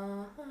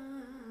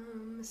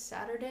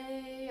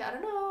 Saturday. I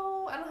don't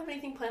know. I don't have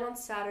anything planned on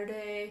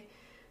Saturday.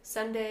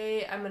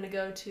 Sunday, I'm gonna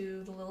go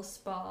to the little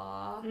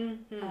spa.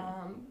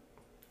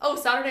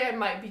 Saturday I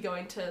might be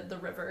going to the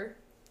river.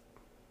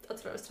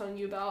 That's what I was telling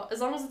you about.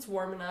 As long as it's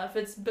warm enough.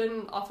 It's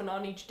been off and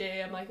on each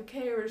day. I'm like,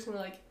 okay, we're just gonna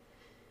like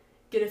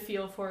get a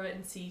feel for it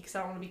and see, because I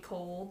don't want to be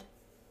cold.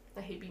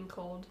 I hate being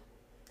cold.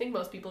 I think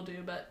most people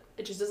do, but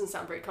it just doesn't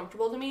sound very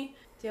comfortable to me.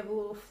 Do you have a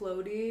little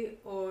floaty,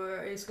 or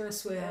are you just gonna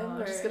swim? No,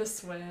 I'm just gonna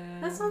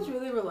swim. That sounds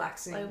really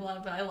relaxing. I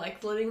love it. I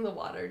like letting the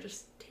water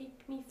just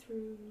take me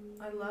through.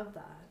 I love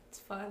that. It's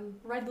fun.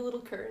 Ride the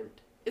little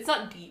current. It's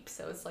not deep,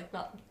 so it's like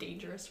not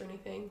dangerous or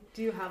anything.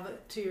 Do you have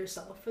it to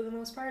yourself for the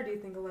most part, or do you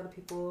think a lot of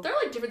people... There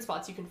are like different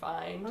spots you can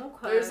find. Okay.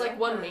 There's like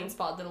one main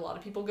spot that a lot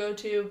of people go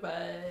to,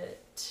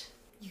 but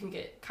you can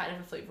get kind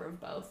of a flavor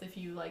of both if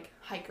you like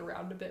hike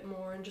around a bit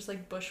more and just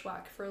like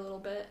bushwhack for a little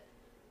bit.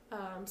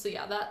 So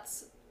yeah,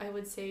 that's, I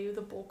would say,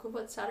 the bulk of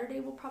what Saturday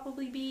will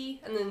probably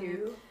be. And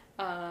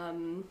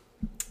then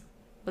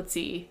let's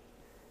see,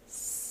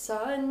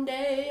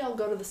 Sunday I'll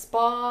go to the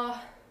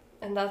spa.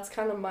 And that's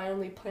kind of my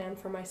only plan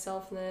for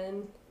myself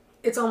then.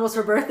 It's almost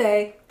her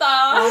birthday.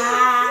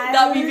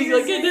 That made me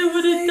like, I never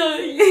would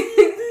die.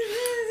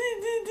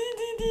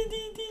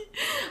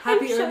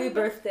 Happy early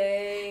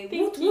birthday.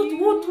 Thank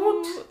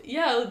you.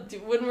 Yeah,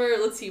 when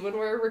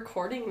we're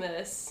recording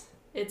this,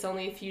 it's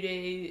only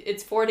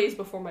it's 4 days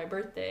before my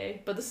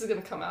birthday, but this is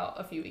going to come out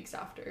a few weeks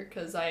after,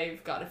 because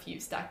I've got a few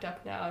stacked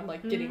up now. I'm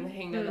like getting the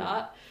hang of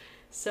that.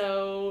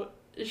 So,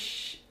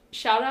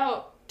 shout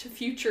out to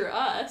future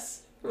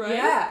us. Right?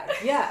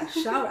 Yeah.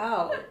 Shout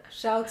out.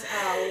 Shouts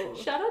out.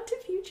 Shout out to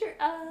future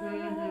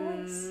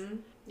us.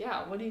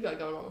 Yeah, what do you got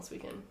going on this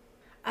weekend?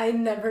 I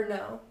never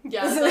know.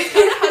 Yeah, that's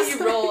kind of how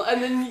you roll,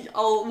 and then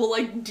we'll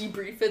like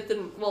debrief it.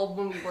 Then, well,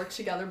 when we work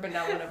together, but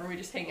now whenever we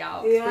just hang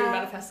out, yeah. We're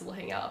manifested, we'll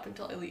hang out up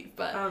until I leave.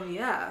 But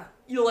yeah,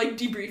 you'll like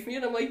debrief me,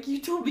 and I'm like, you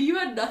told me you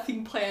had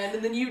nothing planned,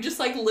 and then you just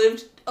like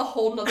lived a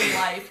whole nother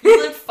life. You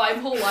lived 5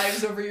 whole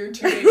lives over your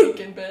 2-day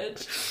weekend,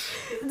 bitch.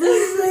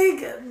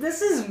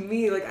 This is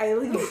me. Like, I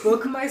like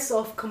book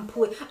myself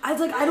complete. I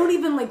don't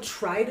even like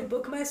try to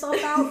book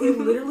myself out. It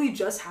literally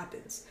just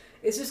happens.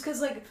 It's just because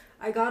like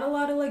I got a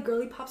lot of like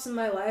girly pops in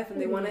my life and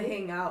they want to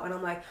hang out, and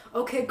I'm like,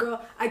 okay girl,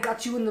 I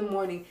got you in the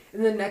morning,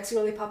 and the next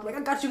girly pop, like,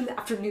 I got you in the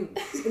afternoon,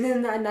 and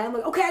then at night I'm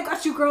like, okay, I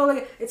got you girl.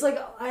 Like, it's like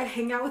I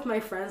hang out with my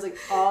friends like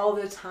all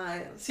the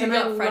time. So you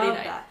got Friday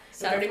night,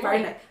 Saturday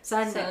morning,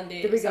 Sunday,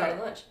 Sunday, there we go. Saturday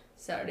lunch.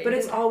 Saturday. But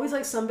it's always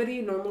like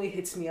somebody normally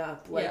hits me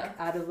up like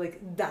out of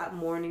like that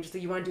morning, just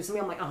like, you want to do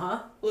something? I'm like,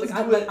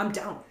 I'm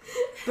down.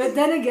 But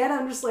then again,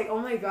 I'm just like, oh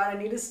my god, I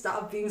need to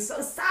stop being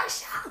so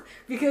social,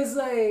 because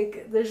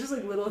like there's just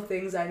like little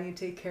things I need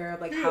to take care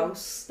of, like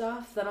house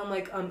stuff that I'm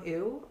like,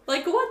 ew.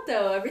 Like what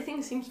though?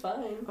 Everything seems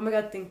fine. Oh my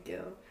god, thank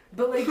you.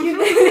 But like but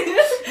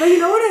you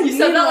know what I mean? You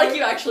said that like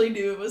you actually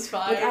knew it was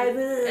fine. Like,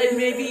 and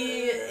maybe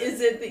is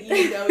it that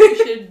you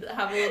should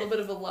have a little bit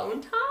of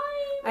alone time?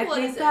 I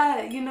think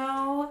that,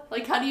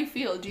 like, how do you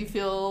feel? Do you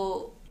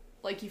feel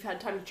like you've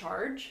had time to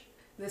charge?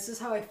 This is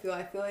how I feel.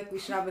 I feel like we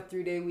should have a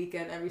 3-day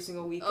weekend every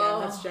single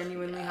weekend. That's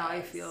genuinely how I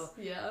feel.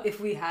 Yeah. If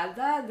we had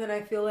that, then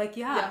I feel like,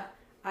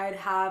 I'd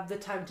have the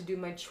time to do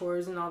my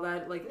chores and all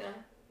that. Like,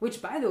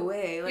 which, by the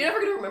way, like, you're never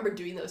gonna remember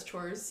doing those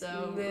chores,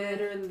 so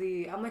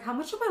literally, I'm like, how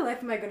much of my life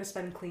am I gonna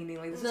spend cleaning?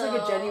 Like, this is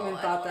like a genuine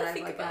thought that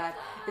I've like had.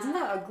 Isn't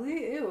that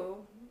ugly? Ew.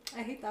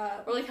 I hate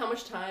that. Or like how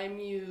much time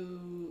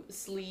you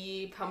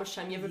sleep, how much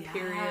time you have a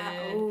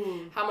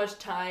period, how much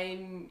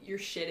time you're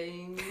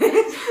shitting.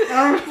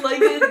 Like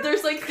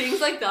there's like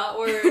things like that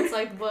where it's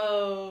like,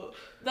 whoa,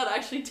 that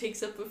actually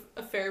takes up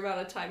a fair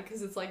amount of time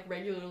because it's like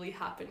regularly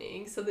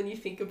happening. So then you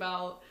think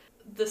about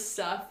the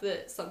stuff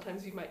that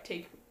sometimes you might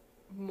take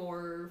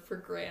more for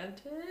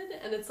granted,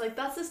 and it's like,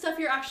 that's the stuff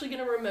you're actually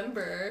gonna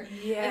remember.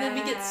 And then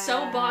we get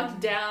so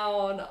bogged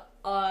down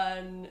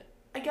on,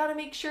 I gotta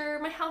make sure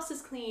my house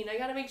is clean, I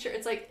gotta make sure.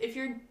 It's like, if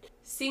your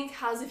sink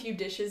has a few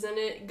dishes in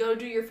it, go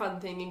do your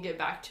fun thing and get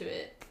back to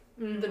it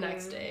the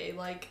next day.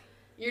 Like,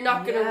 you're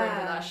not gonna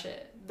remember that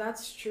shit.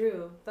 That's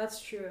true.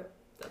 That's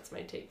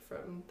my take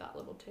from that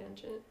little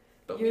tangent.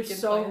 But you're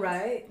so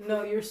right.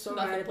 No, you're so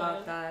right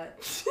about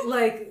that.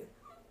 Like,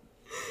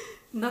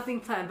 Nothing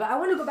planned, but I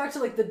want to go back to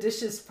like the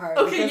dishes part.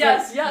 Okay,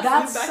 because, yes.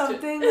 That's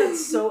something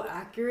that's so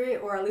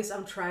accurate, or at least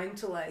I'm trying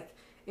to like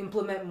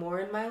implement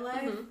more in my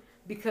life. Mm-hmm.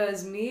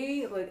 Because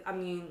me, like, I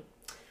mean,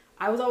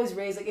 I was always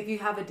raised like if you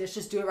have a dish,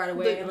 just do it right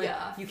away, and like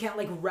you can't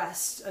like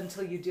rest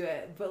until you do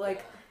it. But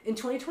like in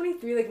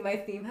 2023, like my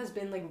theme has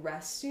been like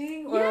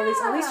resting, or at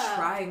least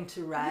trying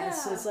to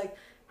rest. So it's like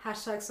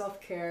hashtag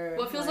self-care.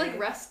 What feels like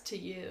rest to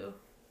you?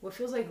 What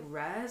feels like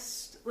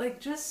rest? Like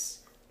just.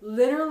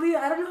 Literally,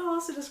 I don't know how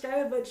else to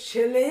describe it, but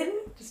chilling.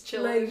 Just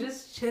chilling. Like,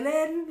 just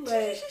chilling.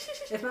 Like,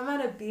 if I'm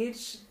at a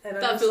beach and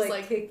I'm just,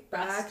 like kicked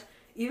back,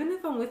 even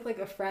if I'm with, like,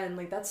 a friend,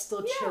 like, that's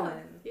still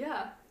chilling.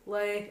 Yeah.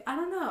 Like, I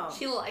don't know.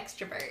 She's a little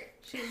extrovert.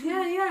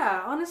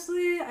 Yeah.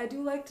 Honestly, I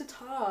do like to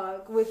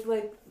talk with,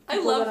 like, I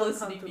love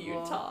listening to you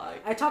talk.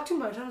 I talk too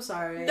much, I'm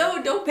sorry.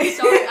 No, don't be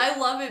sorry. I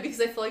love it because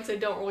I feel like I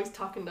don't always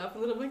talk enough,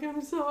 and then I'm like, I'm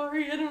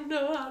sorry, I don't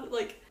know how to,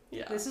 like...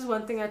 Yeah. This is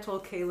one thing I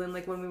told Kaylin,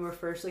 like, when we were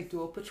first, like,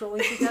 dual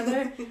patrolling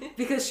together.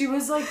 Because she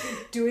was, like,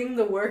 doing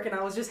the work and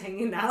I was just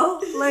hanging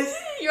out. Like...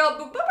 You're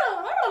all...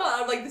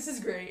 I'm like, this is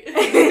great.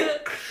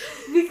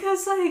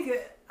 Because,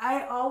 like,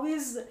 I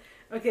always...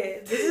 Okay,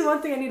 this is one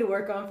thing I need to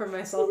work on for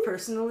myself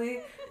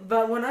personally.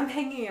 But when I'm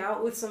hanging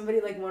out with somebody,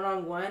 like,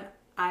 one-on-one,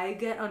 I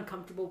get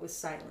uncomfortable with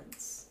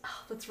silence.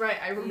 Oh, that's right.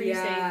 I remember you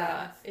saying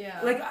that.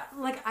 Yeah.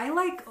 Like I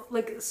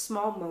like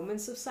small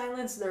moments of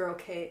silence. They're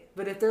okay,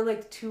 but if they're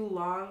like too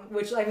long,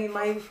 which I mean,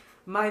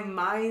 my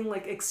mind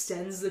like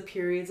extends the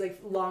periods like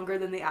longer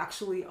than they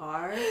actually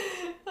are,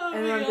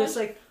 and then I'm just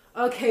like,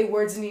 okay,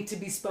 words need to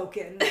be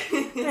spoken, and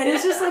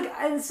it's just like,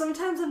 and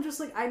sometimes I'm just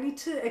like, I need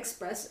to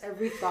express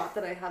every thought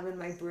that I have in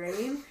my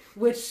brain,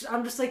 which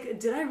I'm just like,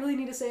 did I really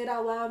need to say it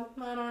out loud?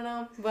 I don't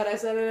know, but I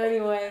said it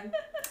anyway.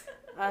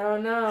 I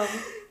don't know.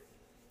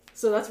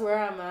 So that's where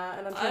I'm at,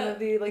 and I'm trying to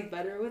be, like,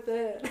 better with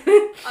it.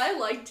 I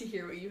like to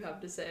hear what you have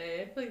to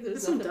say. Like,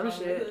 there's some nothing dumb wrong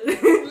shit.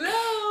 With it.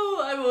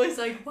 No! I'm always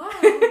like, wow.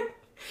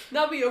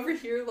 Not be over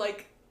here,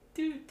 like,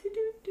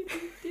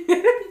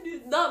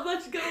 not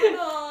much going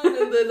on,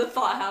 and then the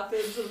thought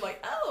happens, and I'm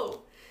like,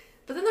 oh.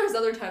 But then there's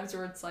other times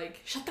where it's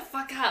like, shut the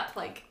fuck up,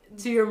 like...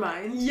 To your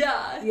mind?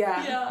 Yeah.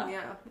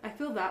 I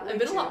feel that way, I've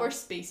been a lot more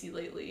spacey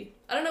lately.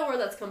 I don't know where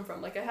that's come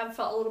from. Like, I have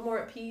felt a little more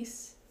at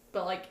peace,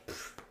 but, like,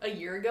 a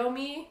year ago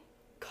me...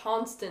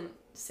 constant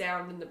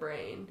sound in the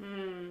brain.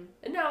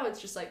 And now it's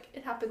just like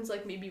it happens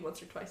like maybe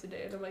once or twice a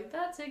day, and I'm like,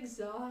 that's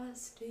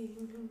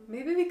exhausting.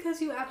 Maybe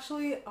because you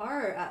actually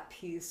are at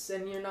peace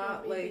and you're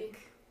not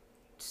like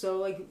so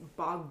like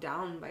bogged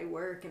down by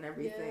work and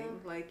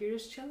everything. Like you're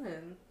just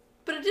chilling.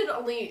 But it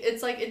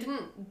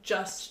didn't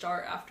just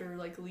start after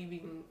like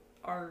leaving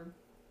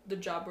the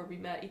job where we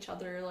met each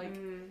other. Like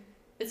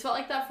it's felt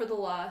like that for the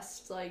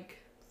last like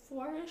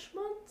 4-ish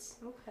months.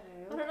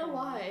 Okay. I don't know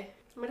why.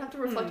 I might have to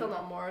reflect on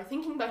that more.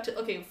 Thinking back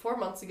to 4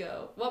 months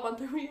ago. What month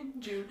are we in?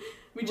 June.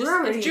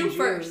 It's June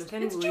 1st.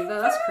 Can you believe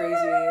that? That's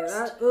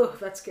crazy.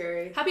 That's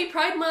scary. Happy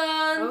Pride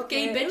Month,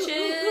 gay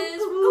bitches.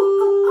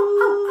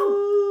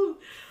 Woo!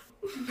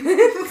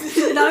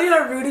 Now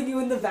you're rooting you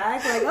in the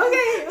back. Like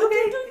okay.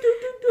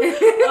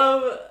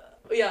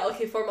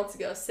 4 months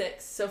ago,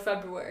 6. So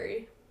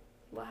February.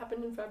 What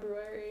happened in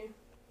February?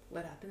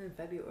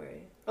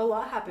 A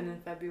lot happened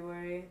in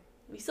February.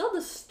 We still have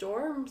the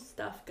storm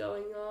stuff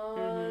going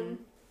on.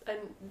 And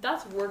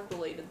that's work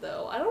related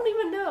though. I don't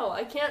even know.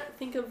 I can't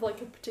think of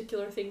like a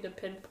particular thing to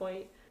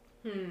pinpoint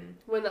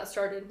when that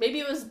started. Maybe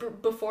it was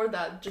before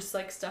that, just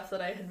like stuff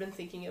that I had been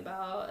thinking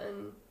about,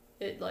 and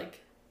it like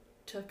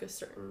took a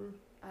certain,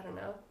 I don't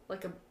know,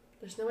 like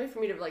there's no way for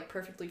me to like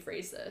perfectly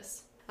phrase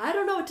this. I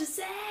don't know what to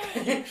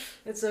say.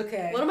 It's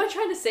okay. What am I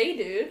trying to say,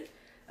 dude?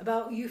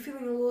 About you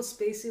feeling a little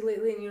spacey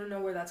lately and you don't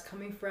know where that's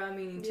coming from.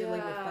 You need to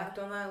like reflect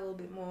on that a little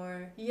bit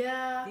more.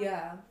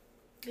 Yeah.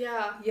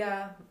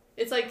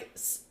 It's like,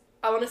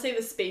 I want to say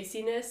the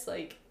spaciness,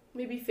 like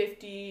maybe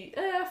 40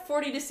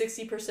 to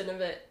 60% of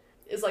it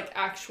is like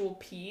actual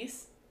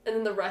peace. And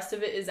then the rest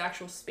of it is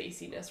actual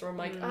spaciness where I'm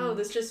like, oh,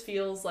 this just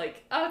feels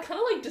like, kind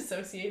of like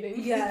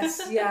dissociating.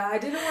 Yes, yeah. I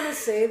didn't want to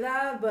say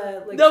that,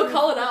 but like... No,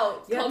 call it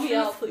out. Call me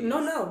out, please.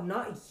 No,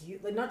 not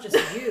you. Like, not just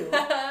you.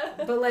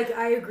 But like,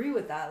 I agree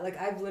with that. Like,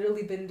 I've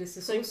literally been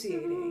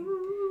disassociating.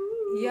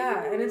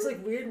 Yeah, and it's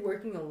like weird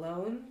working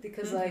alone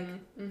because like,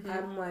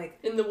 I'm like...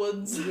 In the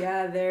woods.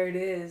 Yeah, there it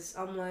is.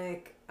 I'm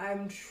like,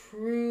 I'm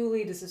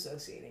truly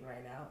disassociating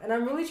right now. And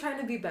I'm really trying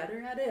to be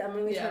better at it. I'm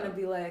really trying to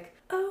be like,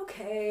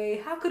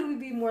 okay, how could we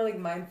be more like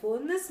mindful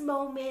in this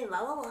moment?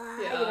 La la la.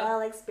 You know,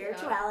 like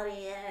spirituality.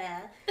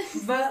 Yeah.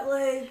 But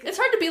like, it's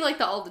hard to be like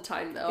that all the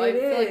time though. I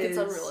feel like it's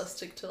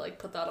unrealistic to like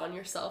put that on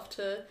yourself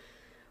to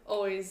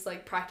always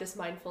like practice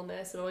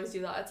mindfulness and always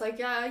do that. It's like,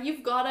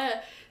 you've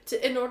gotta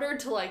in order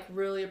to like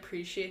really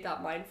appreciate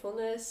that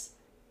mindfulness,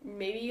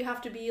 maybe you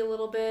have to be a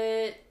little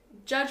bit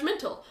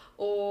judgmental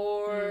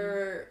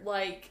or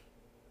like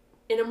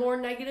in a more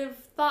negative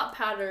thought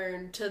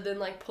pattern to then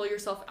like pull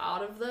yourself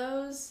out of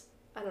those.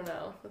 I don't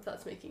know if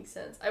that's making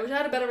sense. I wish I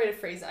had a better way to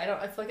phrase it.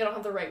 I feel like I don't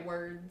have the right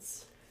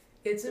words.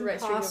 It's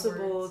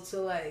impossible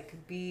to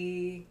like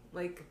be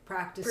like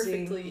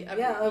practicing perfectly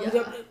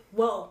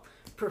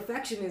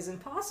perfection is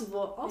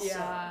impossible also.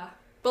 Yeah.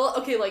 But,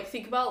 okay, like,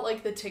 think about,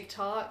 like, the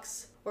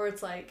TikToks where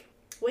it's like,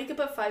 wake up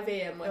at 5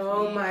 a.m. with me.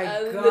 Oh my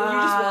god. And then you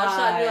just watch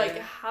that and you're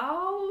like,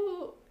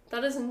 how?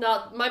 That is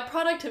not... My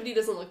productivity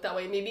doesn't look that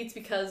way. Maybe it's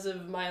because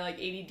of my, like,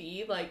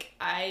 ADD. Like,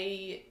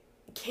 I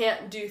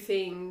can't do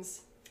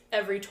things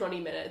every 20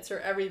 minutes or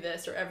every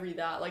this or every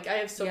that. Like, I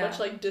have so much,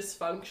 like,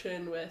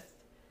 dysfunction with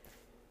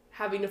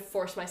having to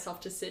force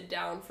myself to sit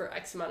down for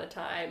X amount of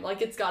time.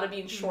 Like, it's gotta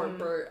be in short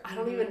bursts. I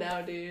don't even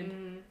know,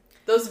 dude.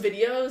 Those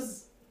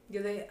videos...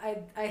 Yeah,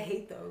 I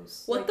hate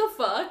those. What, like, the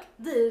fuck?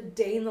 The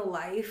day in the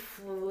life.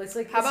 It's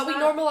like... How about we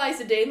normalize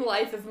a day in the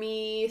life of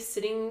me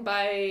sitting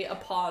by a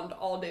pond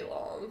all day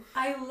long?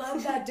 I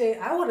love that day.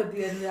 I want to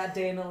be in that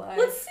day in the life.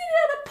 Let's sit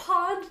at a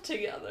pond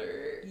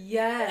together.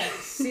 Yes.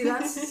 See,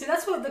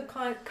 that's what the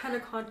kind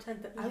of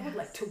content that I would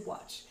like to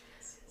watch.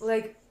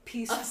 Like,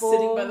 peaceful. Us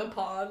sitting by the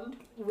pond.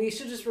 We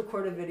should just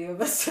record a video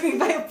of us sitting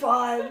by a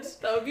pond.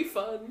 That would be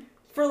fun.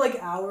 For like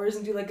hours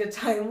and do like a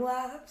time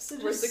lapse.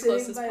 And Where's just the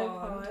closest by pond?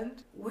 A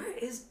pond? Where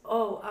is...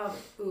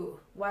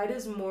 Why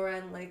does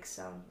Moran Lake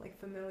sound like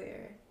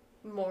familiar?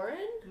 Moran?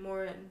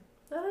 Moran.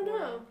 I don't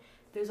know.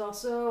 There's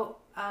also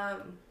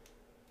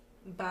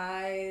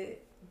by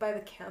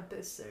the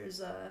campus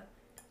there's a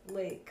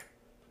lake.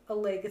 A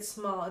lake. It's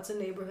small. It's a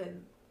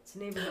neighborhood.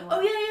 Oh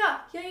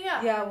yeah.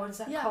 Yeah, what's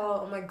that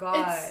called? Oh my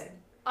god.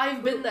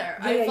 I've been there.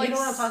 Yeah, I've, like, you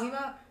know what I'm talking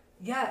about?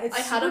 Yeah, it's I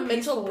had a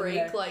mental break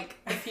there. like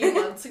a few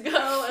months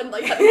ago, and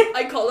like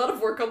I called out of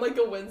work on like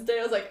a Wednesday.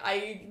 I was like,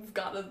 I've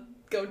gotta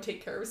go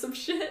take care of some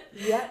shit.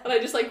 Yeah. And I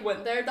just like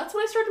went there. That's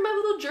when I started my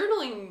little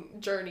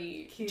journaling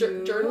journey.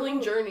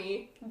 Journaling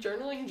journey.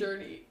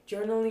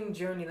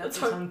 That's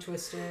a tongue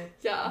twister.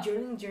 Yeah.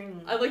 Journaling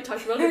journey. I like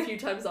talked about it a few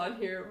times on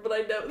here, but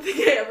I don't think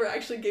I ever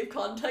actually gave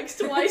context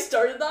to why I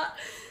started that.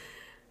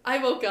 I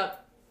woke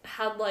up,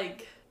 had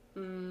like, I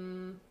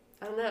don't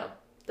know.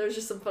 There was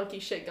just some funky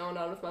shit going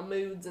on with my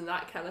moods and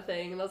that kind of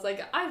thing. And I was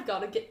like, I've got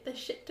to get this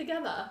shit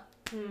together.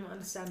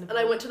 Understandable. And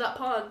I went to that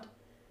pond.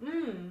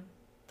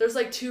 There's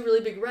like 2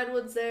 really big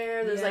redwoods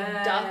there. There's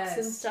like ducks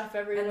and stuff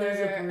everywhere. And there's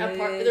a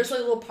bridge. There's like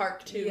a little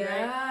park too,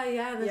 right?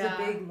 Yeah, there's a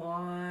big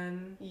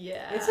lawn.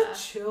 Yeah. It's a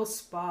chill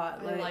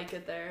spot. I like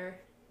it there.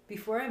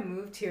 Before I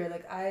moved here,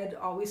 like, I'd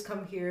always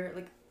come here,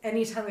 like,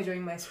 anytime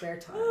during my spare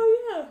time.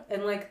 Oh, yeah.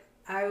 And, like,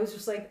 I was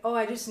just like,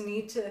 I just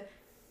need to...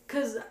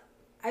 Because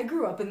I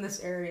grew up in this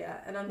area,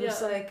 and I'm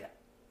just like...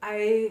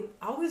 I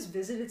always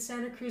visited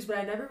Santa Cruz, but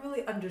I never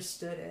really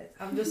understood it.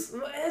 I'm just...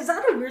 Is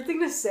that a weird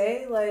thing to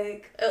say?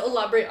 Like...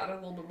 Elaborate on it a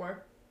little bit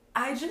more.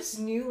 I just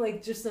knew,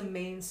 like, just the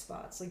main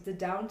spots. Like, the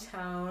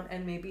downtown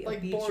and maybe like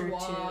a beach or two.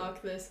 Like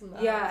boardwalk, this and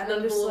that. Yeah, and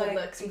I'm just like...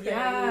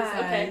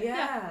 Okay,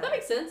 yeah. That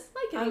makes sense.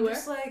 Like anywhere. I'm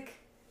just like...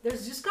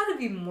 There's just got to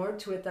be more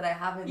to it that I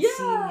haven't seen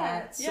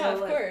yet. So, yeah, of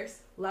course.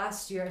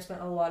 Last year I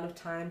spent a lot of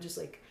time just,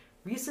 like,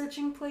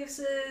 researching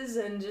places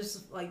and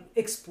just like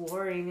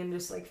exploring and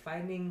just like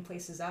finding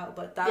places out,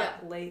 but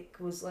that lake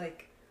was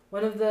like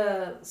one of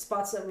the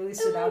spots that really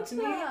stood out to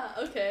me.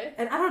 Okay.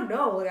 And I don't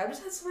know, like I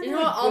just had so many. You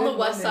know, like, on the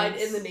west moments.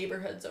 side in the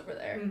neighborhoods over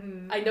there.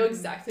 Mm-hmm. I know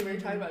exactly what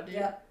you're talking about,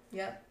 dude.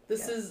 Yeah.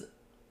 This is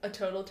a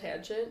total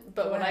tangent,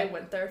 but when I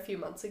went there a few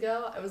months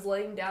ago, I was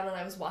laying down and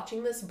I was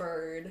watching this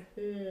bird.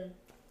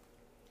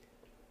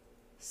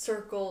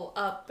 Circle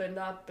up and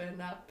up and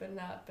up and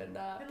up and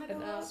up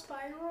and up.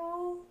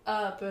 Spiral?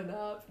 Up and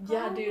up.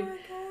 Yeah, dude. My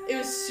God. It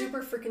was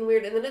super freaking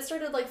weird. And then it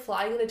started like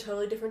flying in a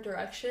totally different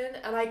direction,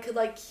 and I could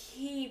like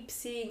keep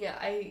seeing it.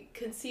 I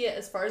could see it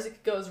as far as it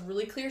could go. It was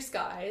really clear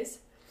skies.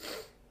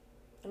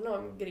 I don't know,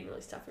 I'm getting really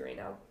stuffy right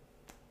now.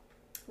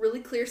 Really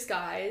clear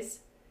skies.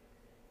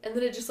 And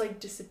then it just like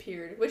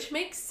disappeared, which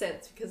makes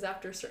sense because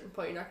after a certain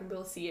point you're not gonna be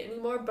able to see it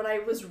anymore. But I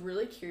was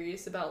really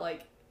curious about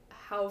like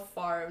how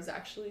far I was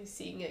actually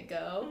seeing it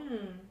go.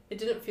 It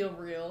didn't feel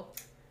real.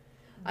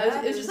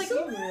 It was just like a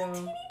little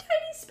teeny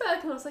tiny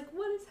speck, and I was like,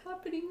 what is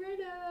happening right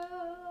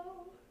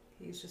now?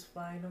 He's just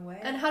flying away.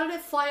 And how did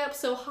it fly up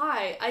so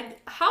high?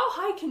 How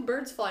high can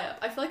birds fly up?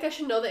 I feel like I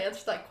should know the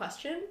answer to that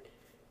question.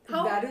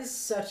 That is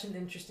such an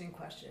interesting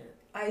question.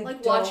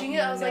 Watching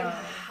it, I was like,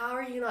 how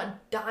are you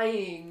not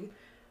dying?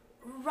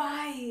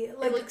 Right.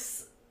 Like, it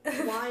looks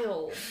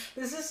wild.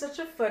 This is such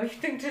a funny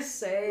thing to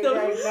say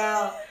right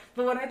now.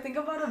 But when I think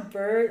about a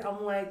bird,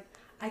 I'm like,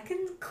 I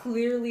can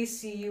clearly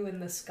see you in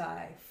the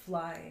sky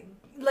flying.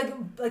 Like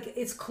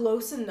it's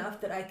close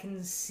enough that I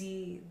can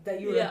see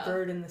that you're a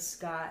bird in the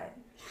sky.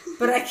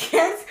 But I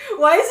can't.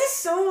 Why is this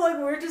so like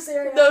weird to say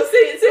right now? No, say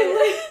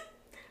it.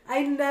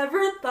 I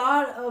never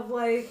thought of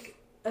like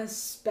a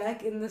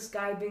speck in the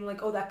sky being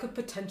like, oh, that could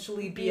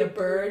potentially be a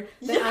bird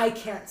that I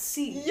can't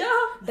see. Yeah.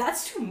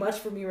 That's too much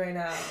for me right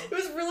now. It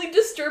was really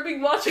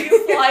disturbing watching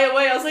it fly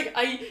away. I was like,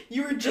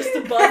 you were just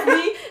above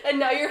me, and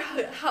now you're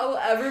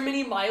however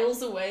many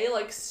miles away,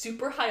 like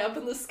super high up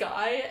in the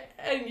sky,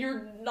 and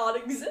you're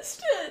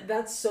non-existent.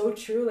 That's so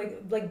true.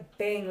 Like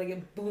bang, like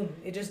it boom,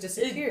 it just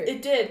disappeared.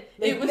 It did.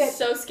 Like, it was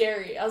so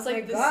scary. I was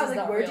like, this is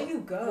not where real. do you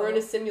go? We're in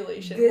a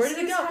simulation. This Where did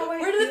it is go? how I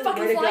Where did it feel.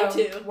 fucking Where fly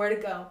to to? Where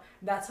to go?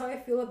 That's how I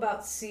feel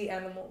about sea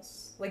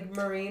animals, like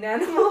marine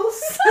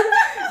animals.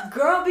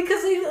 Girl,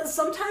 because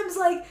sometimes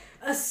like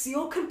a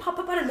seal can pop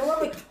up out of nowhere.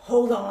 Like,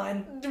 hold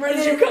on, Where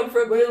did you come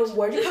from?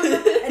 Where'd you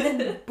come from?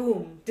 And then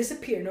boom,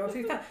 disappear. Nowhere to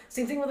be found.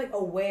 Same thing with like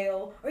a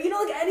whale, or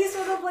like any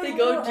sort of like. They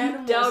go deep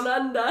animals. down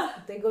under.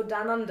 They go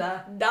down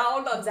under.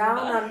 Down under.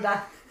 Down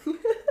under.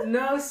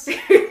 No,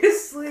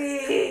 seriously,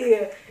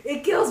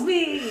 it kills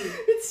me.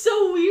 It's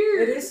so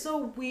weird. It is so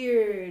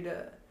weird.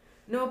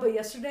 No, but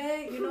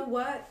yesterday, you know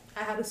what?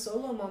 I had a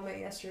solo moment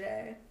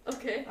yesterday.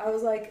 Okay. I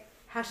was like,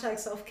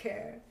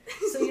 #self-care.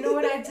 So you know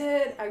what I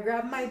did? I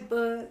grabbed my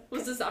book.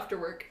 Was this after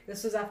work?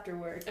 This was after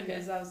work. Okay.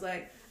 Because I was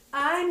like,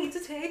 I need to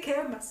take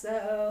care of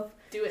myself.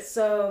 Do it.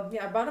 So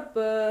yeah, I brought a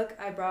book.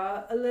 I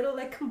brought a little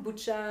like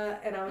kombucha,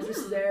 and I was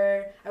just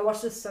there. I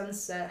watched the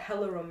sunset.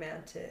 Hella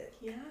romantic.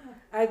 Yeah.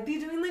 I'd be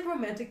doing like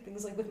romantic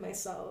things like with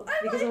myself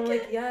because I'm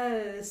like,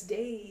 yes,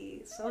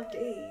 date, self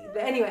date.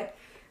 But anyway,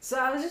 so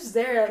I was just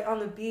there like on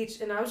the beach,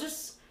 and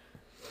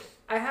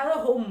I had a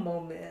whole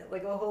moment,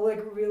 like a whole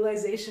like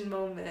realization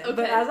moment. Okay.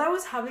 But as I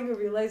was having a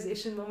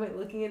realization moment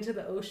looking into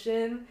the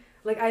ocean,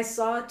 like I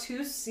saw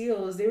 2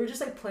 seals. They were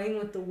just like playing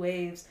with the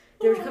waves.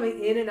 They were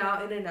coming in and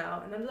out,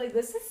 and I'm like,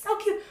 this is so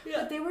cute. Yeah.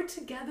 But they were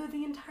together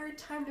the entire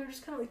time. They were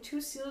just kind of like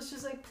 2 seals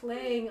just like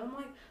playing. I'm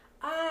like,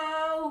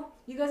 ow,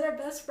 you guys are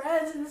best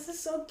friends, and this is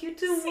so cute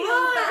to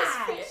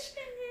watch.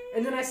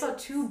 And then I saw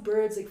 2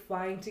 birds like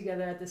flying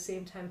together at the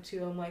same time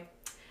too. I'm like,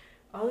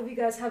 all of you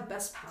guys have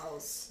best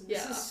pals.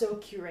 This is so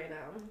cute right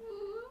now.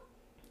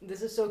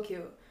 This is so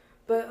cute.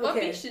 But okay. What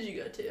beach did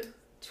you go to?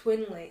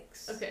 Twin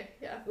Lakes. Okay,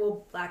 yeah.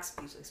 Well, Black's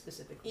Beach like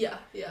specifically. Yeah,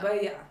 yeah.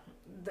 But yeah,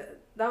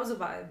 that was a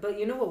vibe. But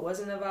you know what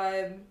wasn't a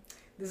vibe?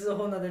 This is a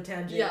whole nother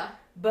tangent. Yeah.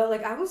 But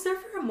like I was there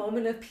for a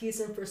moment of peace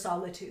and for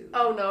solitude.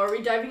 Oh no, are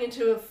we diving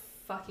into a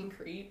fucking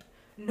creep?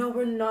 No,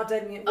 we're not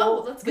diving in. Oh,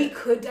 Well, that's good. we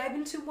could dive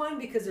into one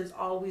because there's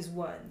always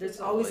one.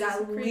 There's always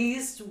at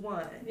least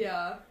one.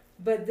 Yeah.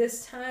 But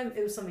this time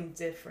it was something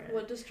different.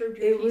 What disturbed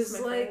your It peace,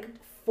 was my like friend?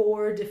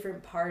 4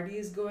 different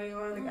parties going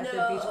on like at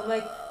the beach. I'm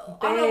like,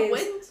 on a babes,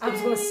 Wednesday? I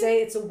was gonna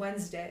say it's a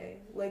Wednesday.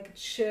 Like,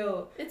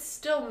 chill. It's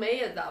still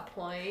May at that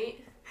point.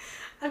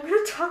 I'm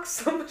gonna talk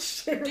so much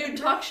shit. Dude,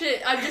 talk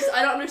shit. I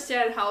don't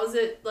understand. How is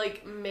it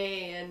like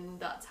May and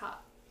that's how?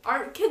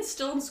 Aren't kids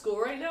still in school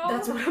right now?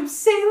 That's what I'm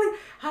saying. Like,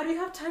 how do you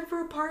have time for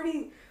a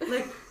party?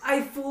 Like,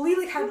 I fully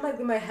like had like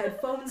my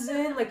headphones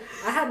in. Like,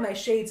 I had my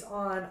shades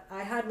on.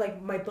 I had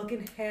like my book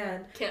in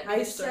hand. Can't be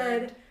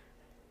disturbed.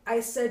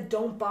 I said,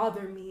 don't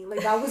bother me.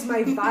 Like, that was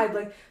my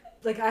vibe.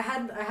 Like I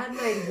had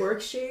my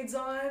work shades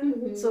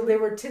on, so they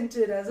were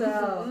tinted as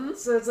hell. Mm-hmm.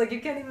 So it's like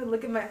you can't even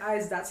look in my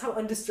eyes. That's how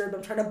undisturbed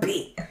I'm trying to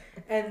be.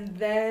 And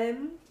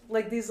then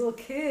like these little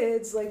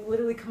kids like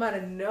literally come out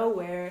of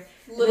nowhere.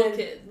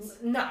 Kids.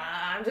 Nah,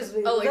 I'm just.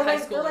 Oh, like high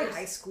schoolers. They're like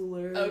high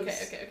schoolers.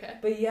 Okay.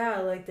 But yeah,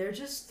 like they're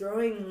just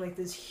throwing like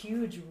this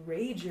huge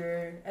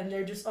rager, and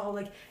they're just all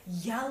like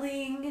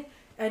yelling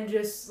and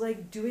just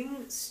like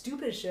doing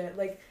stupid shit.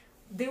 Like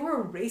they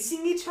were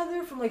racing each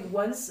other from like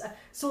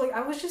so like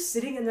I was just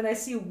sitting, and then I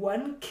see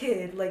one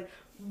kid like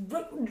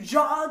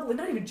jog, like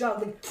not even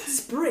jog, like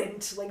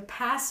sprint like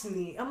past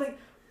me. I'm like,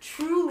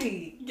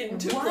 truly, getting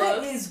too what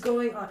close. is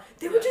going on?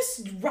 They were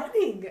just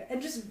running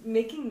and just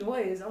making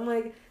noise. I'm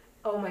like,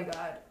 oh my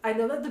god. I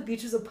know that the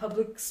beach is a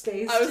public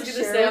space. I was to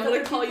gonna share say I'm with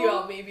gonna other call you people.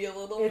 out maybe a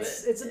little bit.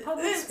 It's a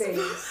public space. A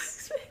public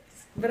space.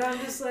 But I'm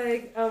just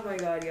like, oh my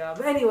god, yeah.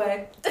 But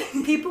anyway,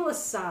 people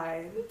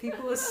aside,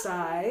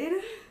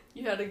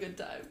 You had a good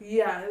time.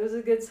 yeah, it was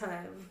a good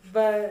time.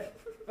 But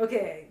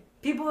okay,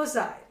 people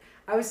aside,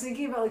 I was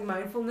thinking about like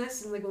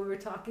mindfulness and like what we were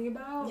talking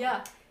about.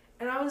 Yeah.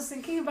 And I was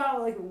thinking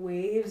about like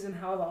waves and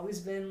how I've always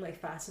been like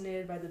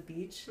fascinated by the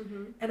beach.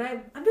 Mm-hmm. And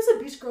I'm just a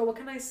beach girl. What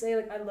can I say?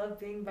 Like I love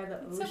being by the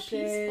It's so ocean.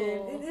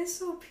 peaceful. It is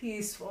so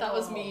peaceful. That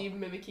was me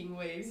mimicking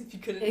waves. If you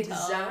couldn't tell.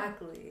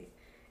 Exactly.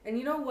 And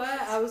you know what?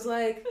 I was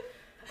like,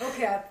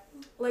 okay,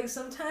 like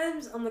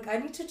sometimes I'm like I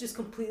need to just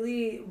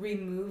completely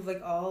remove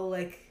like all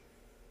like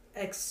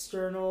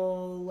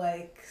external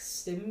like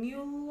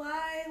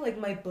stimuli. Like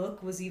my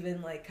book was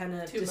even like kind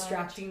of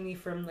distracting me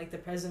from like the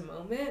present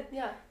moment.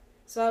 Yeah.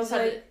 So I was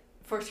like, to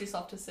force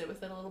yourself to sit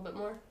with it a little bit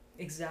more.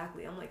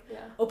 exactly. I'm like, Yeah.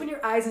 open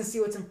your eyes and see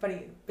what's in front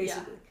of you,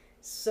 basically. Yeah.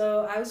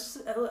 So I was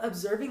just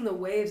observing the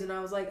waves, and I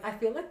was like, I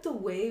feel like the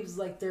waves,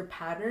 like their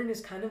pattern is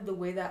kind of the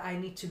way that I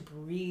need to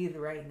breathe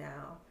right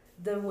now.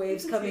 The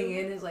waves coming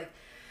in is like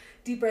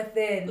deep breath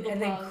in, little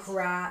and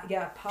pause.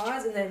 then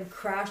pause, and then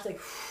crash,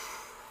 like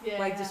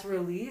like just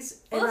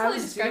release. Well, and that's how I they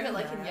was describe it doing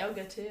like that. in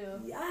yoga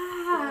too.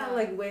 Yeah,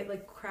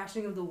 like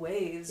crashing of the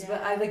waves. Yeah.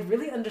 But I like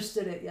really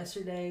understood it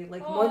yesterday,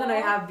 like more than I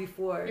have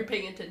before. You're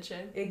paying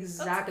attention.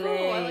 Exactly. That's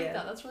cool. I like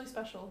that. That's really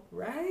special.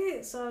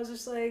 Right? So I was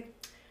just like,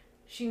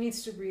 she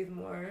needs to breathe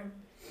more.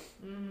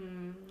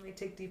 Like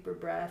take deeper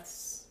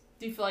breaths.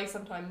 Do you feel like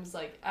sometimes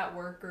like at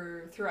work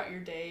or throughout your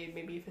day,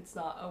 maybe if it's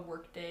not a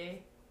work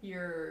day,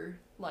 you're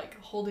like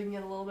holding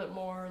it a little bit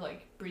more,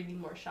 like breathing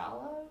more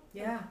shallow.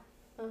 Yeah.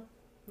 Oh.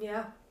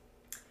 Yeah.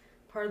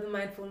 Part of the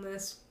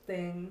mindfulness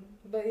thing.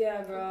 But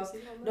yeah, girl.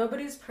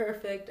 Nobody's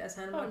perfect, as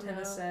Hannah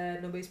Montana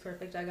said. Nobody's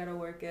perfect. I gotta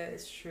work it.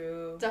 It's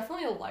true.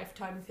 Definitely a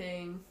lifetime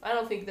thing. I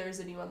don't think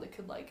there's anyone that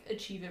could like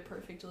achieve it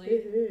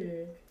perfectly.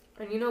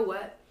 And you know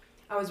what?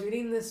 I was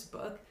reading this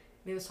book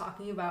and it was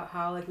talking about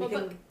how like we what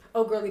can book?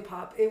 Oh, Girly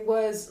Pop. It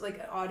was like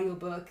an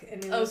audiobook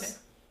and it was Okay.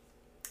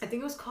 I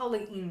think it was called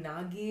like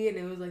Inagi, and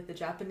it was like the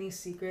Japanese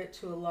secret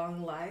to a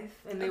long life,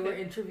 and they were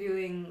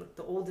interviewing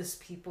the oldest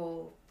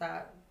people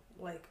that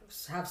like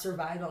have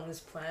survived on this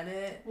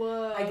planet.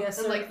 Whoa. I guess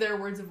and like their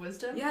words of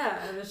wisdom. Yeah,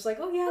 and it's like,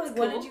 oh yeah, That's like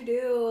what cool. did you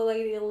do? Like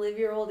you live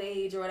your old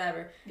age or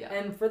whatever. Yeah.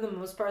 And for the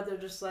most part, they're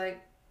just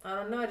like, I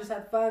don't know, I just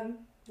had fun.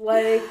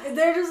 Like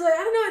they're just like,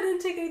 I don't know, I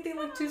didn't take anything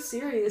like too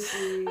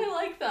seriously. I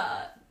like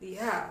that.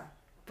 Yeah,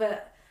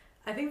 but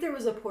I think there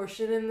was a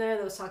portion in there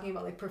that was talking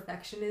about like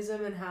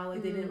perfectionism and how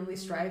like they didn't really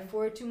strive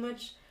for it too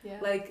much. Yeah.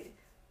 Like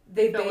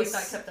they felt based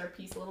like that kept their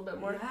peace a little bit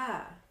more.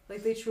 Yeah,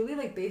 like they truly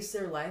like based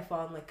their life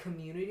on like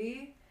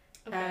community.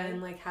 Okay.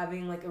 And like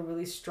having like a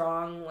really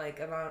strong like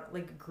amount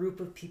like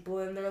group of people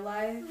in their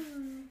life,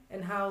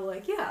 and how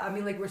like I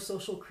mean like we're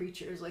social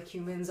creatures, like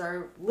humans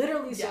are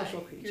literally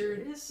social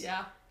creatures.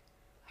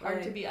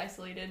 Hard to be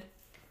isolated.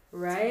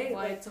 Right? That's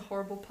why it's a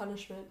horrible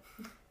punishment.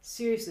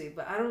 Seriously,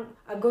 but I'm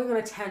going on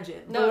a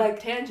tangent. No, but,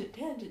 like tangent.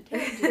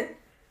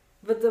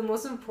 But the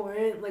most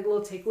important like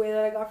little takeaway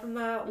that I got from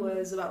that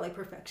was about like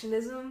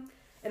perfectionism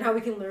and how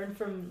we can learn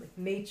from like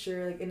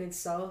nature like in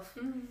itself,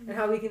 and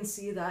how we can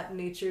see that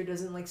nature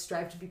doesn't like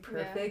strive to be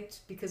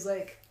perfect because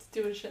like it's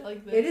doing shit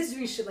like this. it is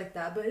doing shit like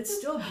that, but it's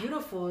still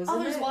beautiful, isn't it?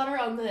 Oh, there's water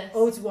on this.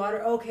 Oh, it's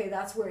water. Okay,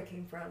 that's where it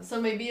came from.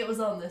 So maybe it was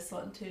on this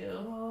one too.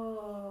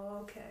 Oh,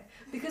 okay.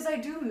 Because I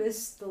do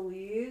miss the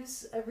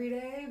leaves every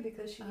day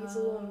because she needs a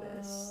little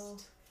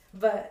mist.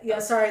 But yeah,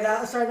 sorry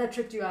that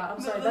tricked you out.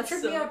 I'm sorry, that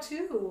tricked me out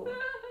too.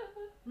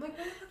 I'm like,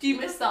 do you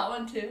miss that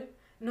one too?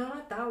 No,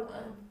 not that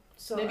one.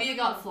 So maybe it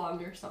got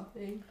flung or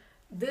something.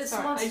 This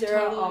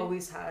Monstera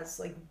always has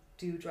like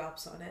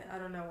dewdrops on it. I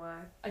don't know why.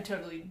 I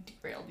totally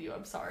derailed you.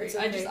 I'm sorry. It's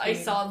okay, I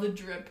saw the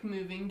drip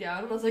moving down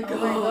and I was like, oh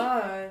my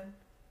god.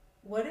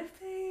 What if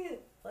they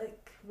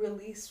like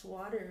release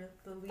water,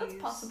 the leaves? That's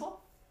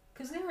possible.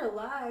 Because they're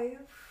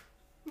alive.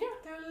 Yeah.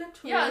 They're literally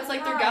Yeah, it's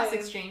like their gas alive.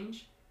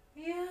 exchange.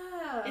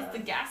 Yeah. It's the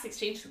gas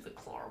exchange with the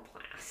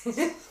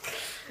chloroplast.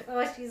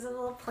 Oh, she's a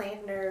little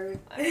plant nerd.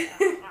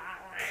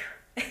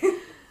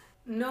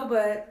 No,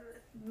 but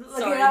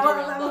Sorry, I'm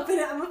gonna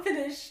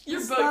finish Your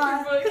this book,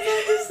 thought, your book. 'cause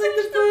I'm just like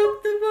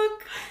the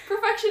book.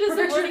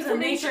 Perfectionism learning from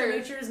nature. nature.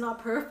 Nature is not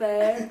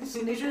perfect.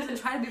 Nature doesn't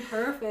try to be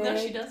perfect. No,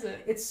 she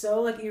doesn't. It's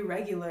so like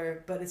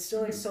irregular, but it's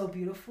still like so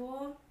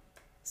beautiful.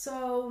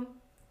 So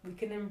we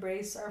can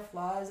embrace our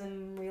flaws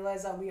and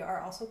realize that we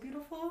are also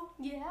beautiful.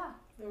 Yeah.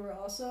 And we're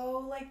also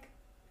like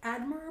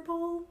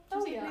admirable.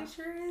 Just like yeah.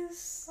 nature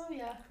is. Oh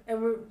yeah.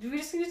 And we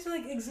just need to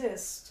like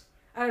exist.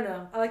 I don't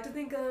know. I like to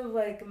think of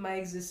like my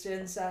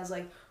existence as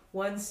like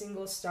one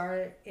single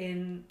star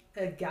in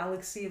a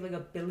galaxy of like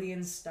 1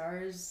 billion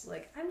stars.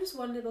 Like I'm just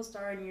one little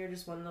star and you're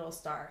just one little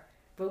star.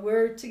 But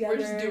we're together. We're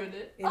just doing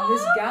it in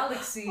this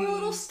galaxy. We're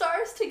little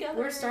stars together.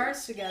 We're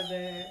stars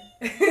together.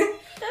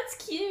 That's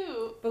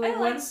cute. But like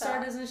one that.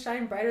 star doesn't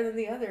shine brighter than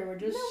the other. We're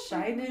just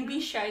shining. We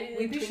be shining.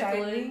 We be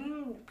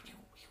shining.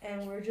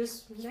 And we're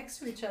just next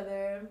to each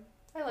other.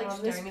 I like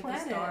staring at the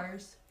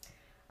stars.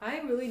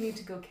 I really need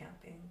to go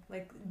camping.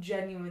 Like,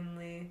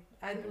 genuinely.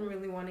 I've been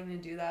really wanting to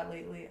do that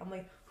lately. I'm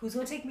like, who's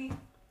gonna take me?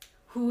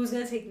 Who's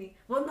gonna take me?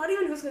 Well, not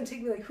even who's gonna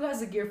take me, like, who has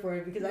the gear for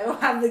it? Because I don't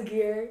have the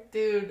gear.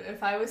 Dude,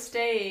 if I was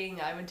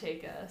staying, I would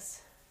take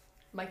us.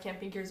 My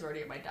camping gear's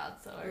already at my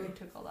dad's, so I already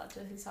took all that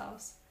to his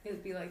house. It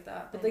would be like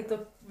that. But, like,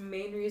 the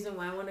main reason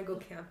why I want to go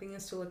camping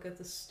is to look at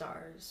the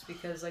stars.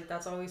 Because, like,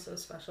 that's always so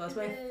special. That's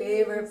my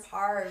favorite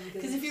part.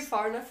 Because if you're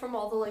far enough from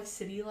all the, like,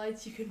 city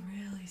lights, you can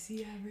really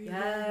see everything.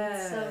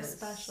 Yes. It's so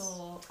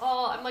special.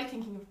 Oh, I'm, like,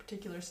 thinking of a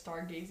particular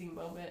stargazing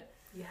moment.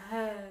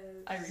 Yes.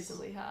 I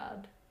recently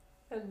had.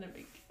 And I'm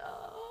like,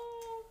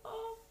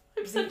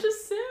 I'm such a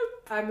simp.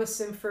 I'm a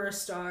simp for a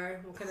star.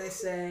 What can I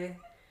say?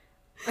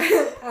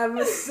 I'm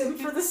a simp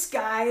for the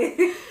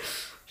sky.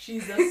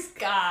 She's a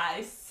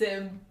sky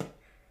simp.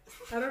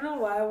 I don't know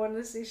why I wanted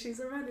to say she's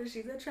a runner.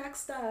 She's a track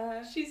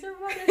star. She's a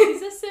runner.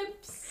 She's a simp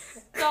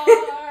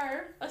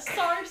star. A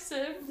star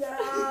simp.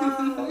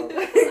 No.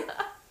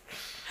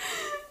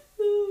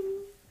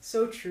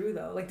 So true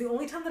though. Like the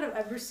only time that I've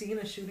ever seen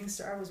a shooting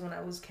star was when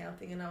I was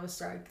camping and I was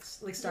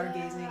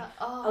stargazing. Yeah.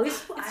 Oh, at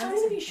least it's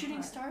starting to be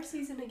shooting star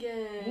season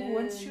again. Ooh,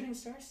 when's shooting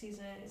star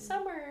season?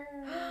 Summer.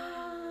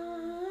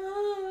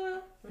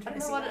 I don't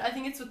know what. I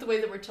think it's with the way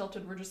that we're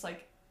tilted. We're just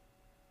like,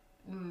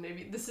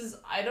 maybe this is.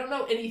 I don't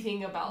know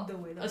anything about the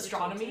way that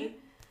astronomy.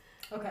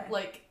 Okay.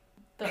 Like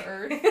the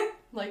Earth,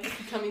 like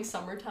becoming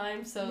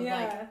summertime. So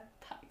like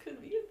that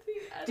could be a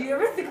thing. Do you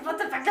ever think about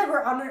the fact that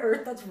we're on an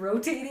Earth that's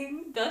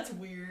rotating? That's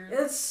weird.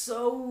 It's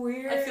so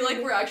weird. I feel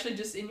like we're actually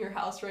just in your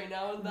house right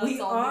now, and that's We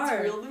all are.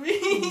 that's real to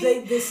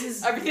me. This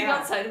is everything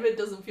outside of it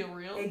doesn't feel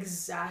real.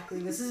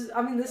 Exactly. This is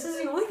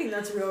the only thing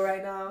that's real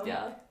right now.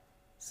 Yeah.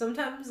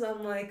 Sometimes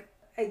I'm like,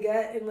 I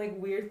get in like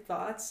weird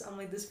thoughts. I'm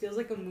like, this feels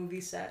like a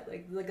movie set,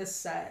 like a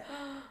set.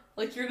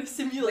 Like you're in a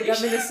simulation. Like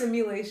I'm in a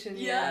simulation.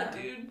 Yeah,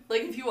 dude.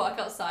 Like if you walk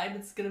outside,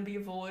 it's gonna be a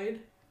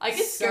void. I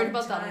get scared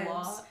about that a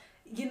lot.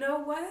 You know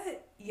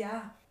what?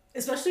 Yeah.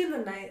 Especially in the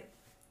night.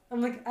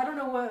 I'm like, I don't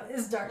know what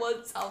is dark.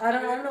 What's out I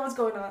there? don't know what's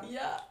going on.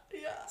 Yeah.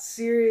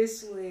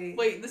 Seriously.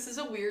 Wait, this is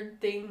a weird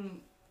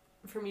thing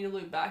for me to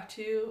loop back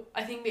to.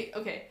 I think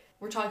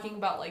we're talking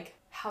about like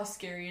how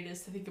scary it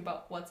is to think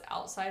about what's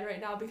outside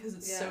right now because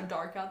it's so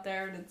dark out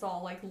there and it's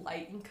all like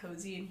light and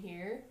cozy in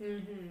here.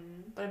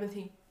 Mm-hmm. But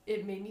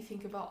it made me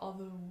think about all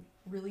the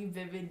really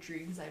vivid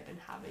dreams I've been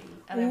having,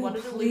 and I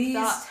wanted to loop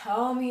that. Please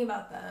tell me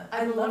about that.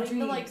 I'm wanting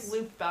to like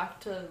loop back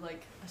to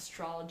like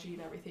astrology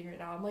and everything right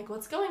now. I'm like,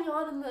 what's going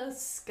on in the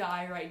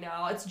sky right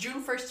now? It's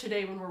June 1st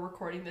today when we're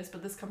recording this,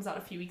 but this comes out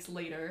a few weeks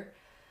later.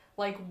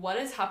 Like, what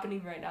is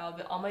happening right now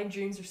that all my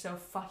dreams are so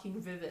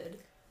fucking vivid?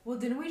 Well,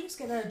 didn't we just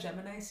get a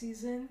Gemini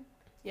season?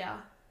 Yeah.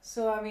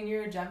 So, I mean,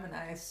 you're a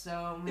Gemini,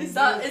 so... Maybe... Is it just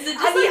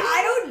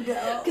I don't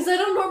know. Because I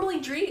don't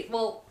normally dream.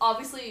 Well,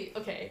 obviously,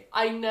 okay,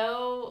 I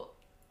know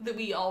that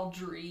we all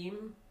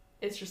dream.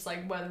 It's just,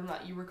 like, whether or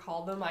not you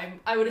recall them.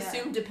 I would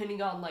assume,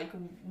 depending on, like,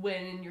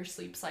 when in your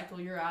sleep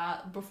cycle you're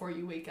at before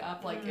you wake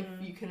up, like, if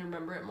you can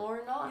remember it more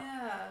or not.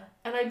 Yeah.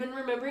 And I've been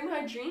remembering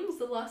my dreams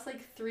the last,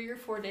 like, 3 or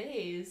 4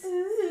 days.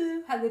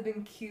 Have they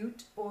been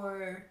cute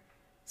or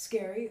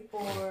scary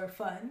or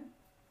fun?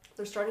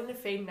 They're starting to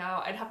fade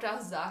now. I'd have to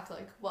ask Zach,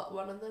 like, what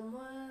one of them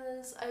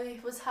was. I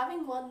was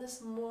having one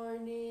this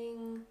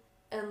morning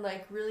and,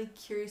 like, really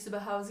curious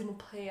about how it was going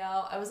to play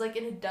out. I was, like,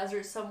 in a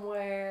desert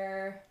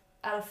somewhere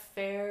at a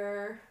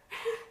fair.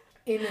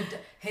 Hey,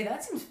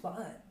 that seems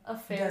fun. A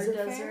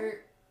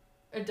desert.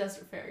 A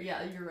desert fair.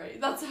 Yeah, you're right.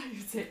 That's how you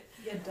say it.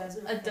 Yeah,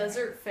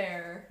 desert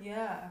fair.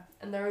 Yeah.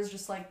 And there was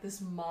just, like,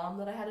 this mom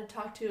that I had to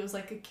talk to. It was,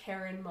 like, a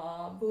Karen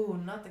mom. Ooh,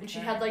 not the Karen. And she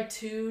had, like,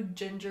 2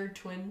 ginger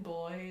twin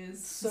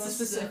boys. So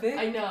specific.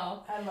 I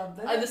know. I love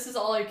that. This is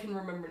all I can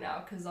remember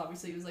now, because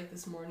obviously it was, like,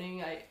 this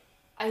morning.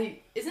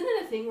 Isn't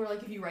it a thing where,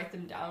 like, if you write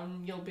them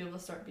down, you'll be able to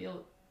start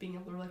being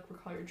able to, like,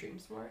 recall your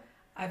dreams more?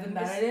 I've been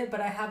bad at it,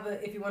 but I have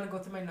if you want to go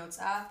through my notes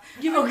app.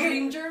 You have a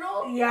dream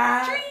journal?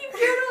 Yeah. Dream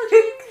journal.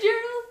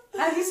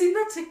 Have you seen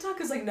that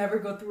TikTok? Is like never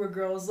go through a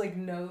girl's like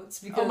notes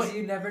because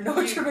you never know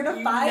what you're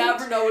gonna find. You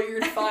never know what you're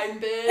gonna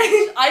find,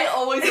 bitch. I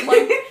always am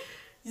like,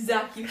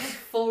 Zach, you have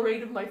full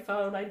rate of my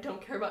phone. I don't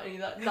care about any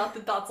of that. Not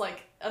that that's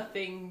like a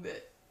thing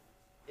that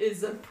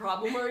is a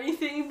problem or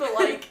anything, but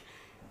like,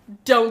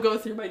 don't go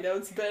through my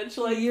notes, bitch.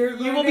 Like, you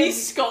will be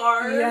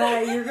scarred.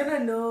 Yeah, you're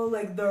gonna know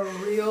like the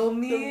real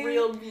me. The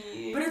real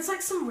me. But it's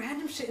like some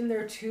random shit in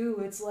there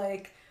too. It's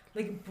like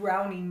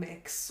brownie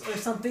mix or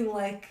something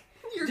like.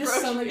 Your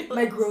just some like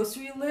my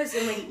grocery list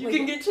and like you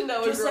can get to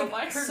know just a girl like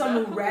by her some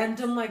nose.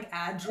 random like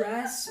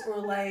address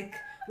or like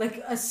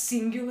a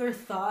singular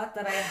thought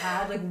that I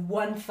had, like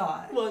one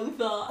thought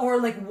or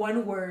like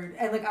one word,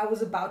 and like I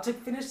was about to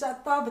finish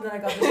that thought but then I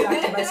got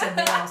distracted by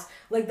something else.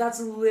 Like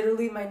that's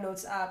literally my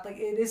notes app. Like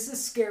it is a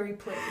scary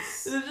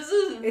place.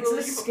 It's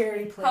a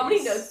scary place. How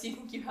many notes do you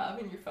think you have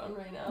in your phone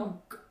right now?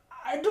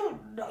 I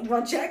don't know. You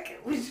want to check?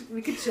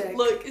 We could check.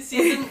 Look,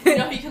 see, you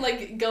know, you can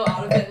like go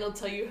out of it and it'll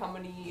tell you how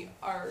many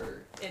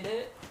are in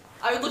it.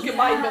 I would look at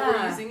mine, but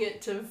we're using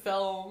it to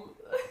film.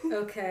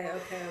 Okay.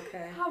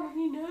 How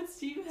many notes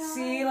do you have?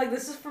 See, like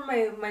this is for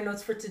my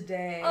notes for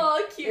today.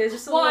 Oh, cute. It's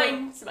just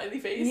wine, smiley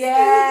face.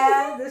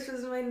 Yeah, this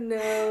was my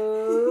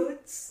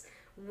notes.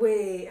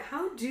 Wait,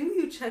 how do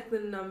you check the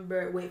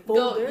number? Wait,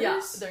 folders?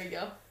 Yeah, there you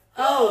go.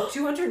 Oh,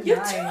 209. You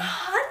have 200?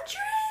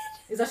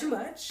 Is that too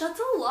much? That's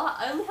a lot.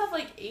 I only have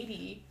like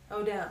 80.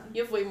 Oh, damn.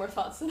 You have way more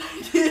thoughts than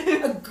I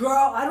did.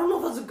 Girl, I don't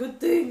know if that's a good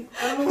thing.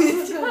 I don't know if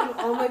that's good.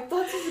 All my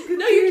thoughts is a good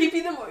No, thing. you're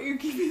keeping them on.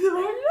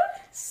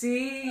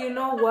 See, you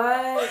know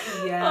what?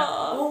 Yeah.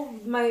 Aww. Oh,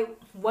 my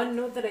one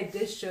note that I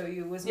did show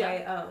you was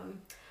my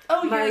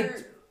my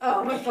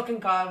fucking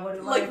god,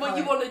 what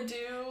you want to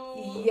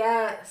do?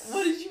 Yes.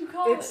 What did you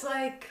call it? It's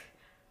like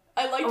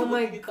I like to oh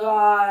my look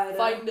god.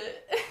 Find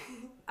it.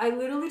 I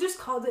literally just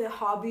called it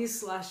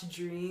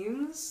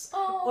hobbies/dreams.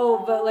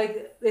 Oh, but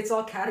like it's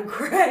all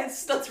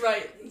categorized. That's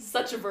right.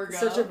 Such a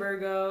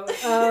Virgo.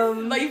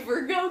 My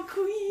Virgo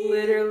queen.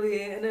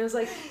 Literally, and it was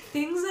like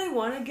things I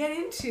want to get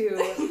into,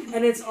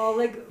 and it's all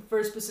like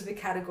for specific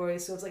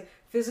categories. So it's like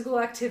physical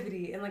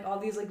activity and like all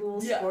these like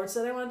little sports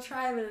that I want to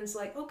try. And it's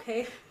like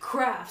okay,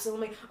 crafts, and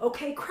I'm like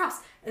okay,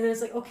 crafts, and then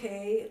it's like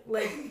okay,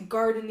 like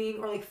gardening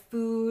or like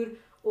food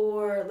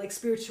or like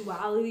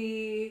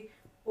spirituality.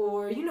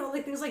 Or, you know,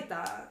 like, things like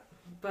that.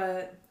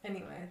 But,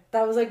 anyway.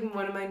 That was, like,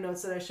 one of my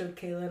notes that I showed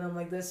Kayla. And I'm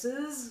like,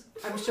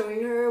 I'm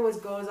showing her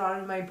what goes on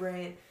in my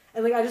brain.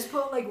 And, like, I just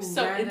put, like,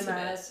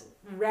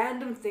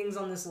 random things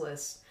on this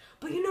list.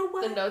 But you know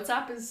what? The Notes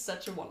app is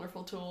such a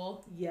wonderful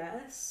tool.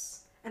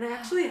 Yes. And I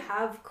actually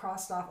have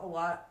crossed off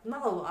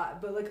not a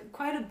lot, but like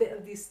quite a bit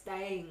of these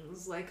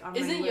things like on my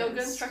list. Isn't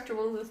yoga instructor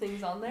one of the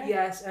things on there?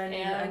 Yes, I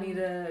need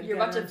to you're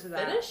get about to into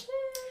that. finish it?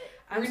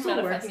 I'm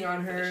still working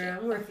on her.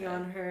 I'm working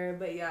on her,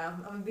 but yeah,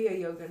 I'm gonna be a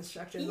yoga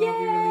instructor. That'll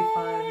be really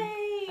fun.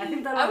 I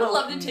think that I would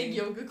love to take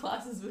yoga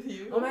classes with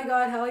you. Oh my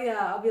god, hell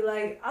yeah! I'll be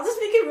like, I'll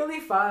just make it really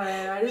fun.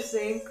 I just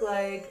think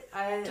like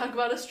I talk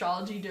about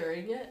astrology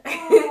during it.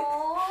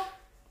 Aww,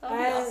 that'd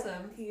be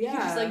awesome. Yeah. You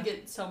could just like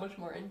get so much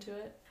more into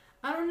it.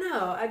 I don't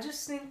know. I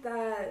just think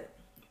that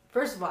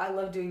first of all, I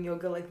love doing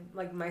yoga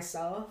like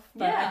myself,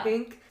 but I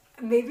think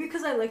maybe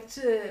because I like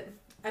to.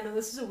 I know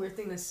this is a weird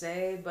thing to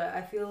say, but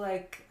I feel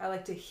like I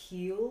like to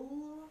heal.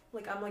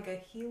 Like I'm like a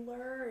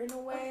healer in a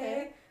way.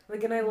 Okay.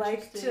 Like, and I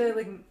like to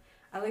like.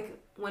 I like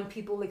when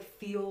people like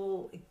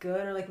feel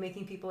good or like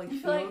making people like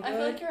feel good. I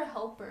feel like you're a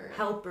helper.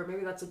 Helper,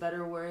 maybe that's a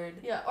better word.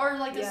 Yeah, or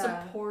like a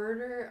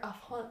supporter.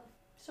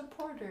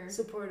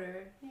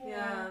 Supporter.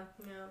 Yeah.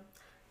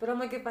 But I'm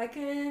like, if I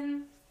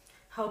can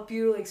help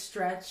you like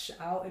stretch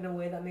out in a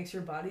way that makes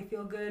your body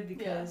feel good,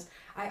 because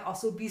I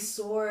also be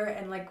sore,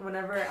 and like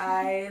whenever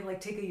I like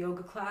take a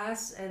yoga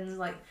class and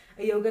like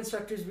a yoga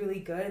instructor is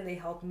really good and they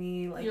help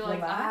me like you're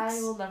relax.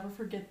 Like, I will never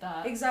forget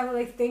that. Exactly,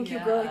 like thank you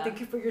girl, like thank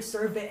you for your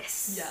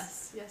service.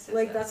 Yes.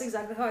 Like that's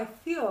exactly how I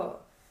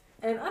feel.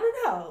 And I don't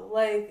know,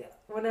 like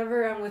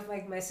whenever I'm with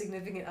like my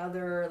significant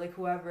other or like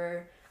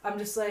whoever, I'm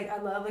just like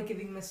I love like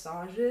giving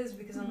massages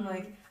because I'm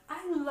like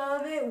I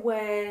love it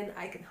when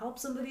I can help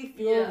somebody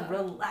feel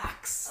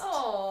relaxed.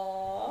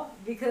 Aww.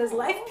 Because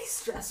life be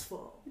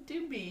stressful. It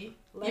do be.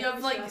 You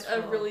have like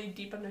a really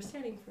deep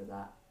understanding for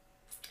that.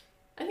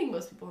 I think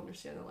most people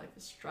understand that life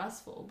is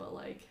stressful, but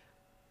like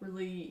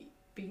really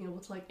being able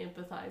to like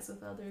empathize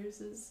with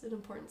others is an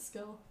important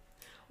skill.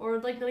 Or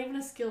like not even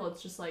a skill,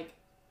 it's just like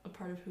a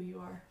part of who you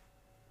are.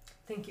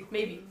 Thank you.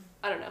 Maybe.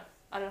 I don't know.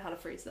 I don't know how to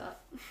phrase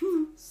that.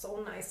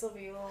 So nice of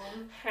you.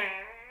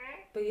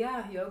 But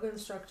yeah, yoga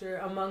instructor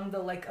among the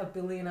like a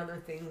billion other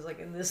things like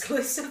in this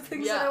list of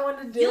things that I want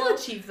to do. You'll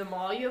achieve them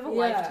all. You have a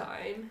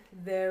lifetime.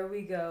 There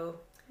we go.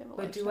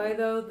 But do I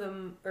though?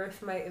 The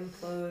earth might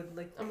implode.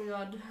 Like oh my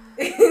god.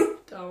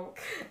 Don't.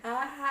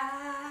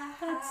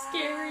 That's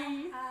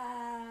scary.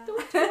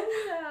 Don't tell me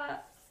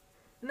that.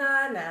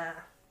 Nah.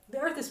 The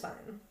earth is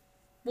fine.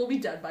 We'll be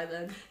dead by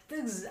then.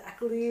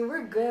 Exactly.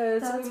 We're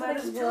good. That's so we what I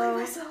keep telling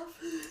myself.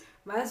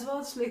 Might as well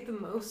just make the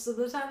most of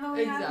the time that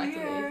we have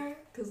here.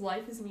 Because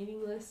life is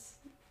meaningless,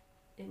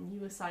 and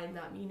you assign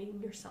that meaning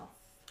yourself.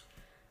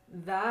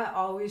 That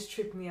always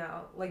tripped me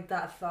out, like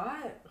that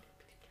thought.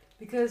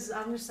 Because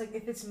I'm just like,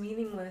 if it's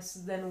meaningless,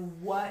 then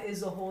what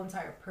is the whole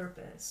entire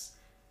purpose?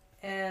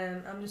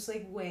 And I'm just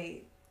like,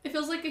 wait. It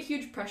feels like a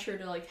huge pressure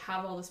to like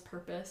have all this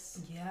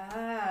purpose.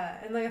 Yeah,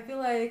 and like I feel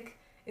like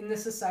in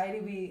this society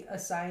we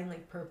assign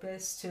like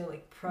purpose to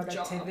like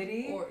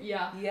productivity. Job or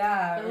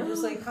yeah. We're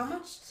just like, how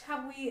much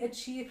have we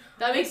achieved?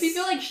 That makes me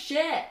feel like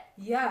shit.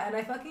 Yeah, and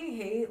I fucking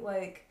hate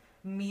like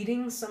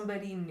meeting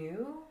somebody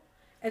new,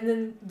 and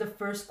then the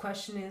first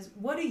question is,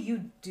 what do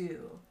you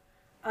do?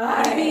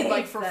 I mean,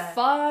 like for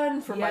fun,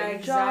 for my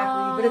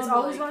job. But it's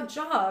always about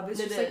job.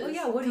 It's just like, oh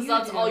yeah, what do you do?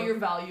 Because that's all your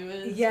value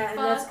is. Yeah, and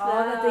that's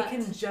all that they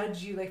can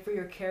judge you, like for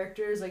your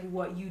characters, like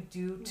what you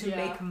do to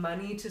make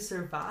money to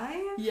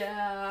survive.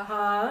 Yeah.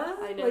 Huh?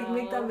 I know. Like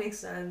make that make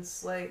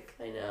sense. Like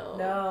I know.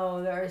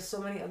 No, there are so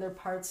many other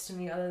parts to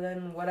me other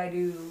than what I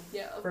do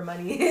for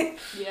money.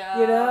 Yeah.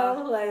 You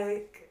know,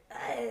 like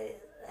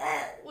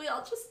we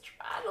all just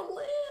try to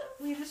live.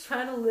 We just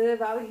trying to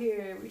live out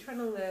here. We trying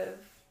to live.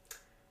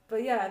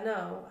 But yeah,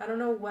 no, I don't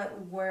know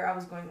where I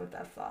was going with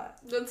that thought.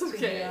 That's okay.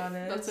 To be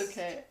honest. That's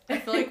okay. I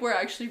feel like we're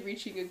actually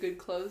reaching a good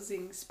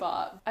closing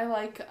spot. I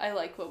like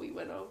what we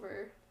went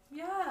over.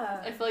 Yeah.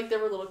 I feel like there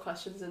were little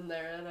questions in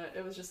there, and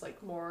it was just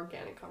like more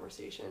organic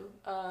conversation.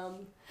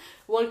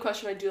 One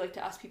question I do like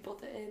to ask people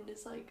at the end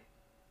is like,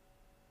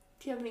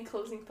 do you have any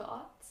closing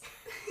thoughts?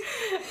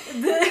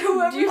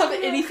 Do you have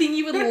anything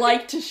you would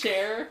like to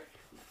share?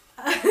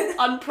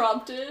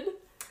 Unprompted?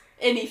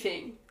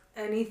 Anything.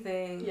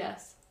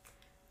 Yes.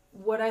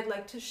 What I'd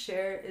like to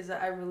share is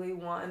that I really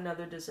want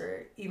another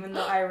dessert, even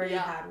though I already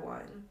had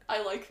one.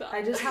 I like that.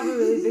 I just have a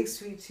really big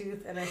sweet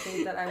tooth, and I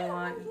think that I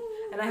want...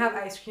 And I have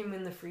ice cream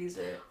in the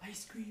freezer.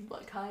 Ice cream?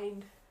 What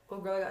kind? Oh,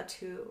 girl, I got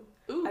 2.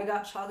 Ooh. I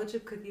got chocolate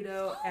chip cookie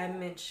dough and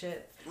mint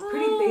chip.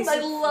 Pretty basic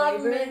flavors. I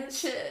love mint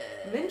chip.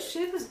 Mint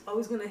chip is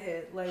always gonna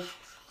hit. Like,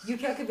 you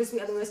can't convince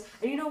me otherwise.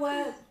 And you know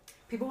what?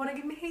 People want to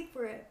give me hate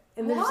for it.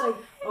 And they're just like,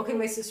 okay,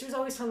 my sisters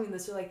always tell me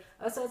this. They're like,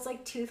 oh, so it's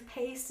like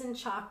toothpaste and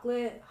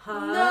chocolate,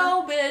 huh?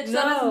 No, bitch,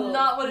 that is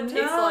not what it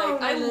tastes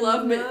like. I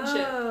love mint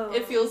chip.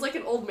 It feels like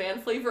an old man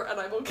flavor, and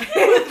I'm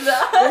okay with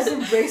that. Just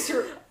embrace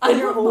your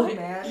old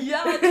man.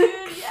 Yeah,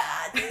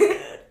 dude.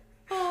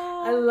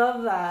 I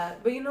love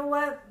that. But you know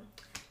what?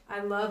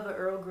 I love the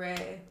Earl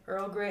Grey.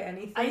 Earl Grey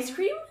anything. Ice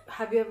cream?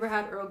 Have you ever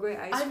had Earl Grey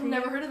ice cream? I've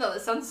never heard of that.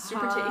 That sounds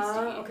super tasty.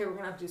 Okay, we're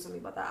gonna have to do something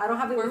about that. I don't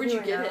have it. Where would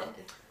you get it?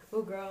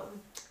 Oh, girl.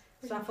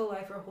 Stop for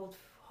life or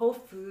Whole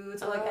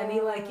Foods or like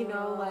any like, you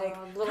know, like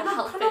little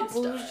kind of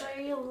store.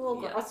 bougie, a little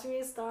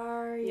grocery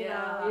store, you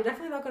know. You're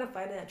definitely not gonna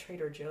find it at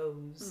Trader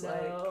Joe's.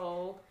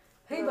 No.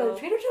 Hey, but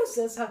Trader Joe's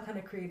does have kind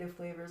of creative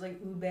flavors, like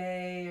ube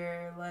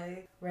or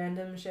like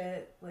random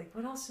shit. Like,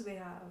 what else do they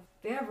have?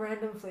 They have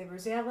random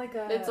flavors. They have like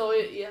a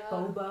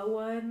boba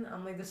one.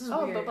 I'm like, this is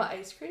weird. Oh, boba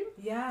ice cream?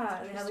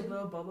 Yeah, they have like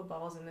little boba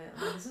balls in it.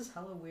 I'm like, this is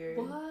hella weird.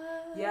 What?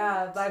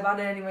 Yeah, but I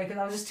bought it anyway because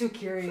I was just too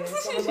curious.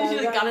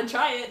 You gotta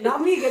try it.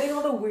 Not me getting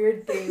all the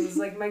weird things.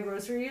 Like, my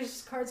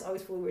groceries cart's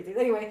always full of weird things.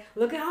 Anyway,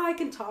 look at how I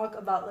can talk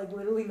about like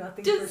literally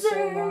nothing for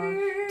so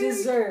long.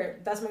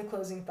 Dessert. That's my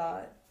closing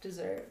thought.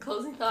 Dessert.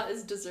 Closing thought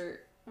is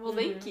dessert. Well,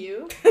 thank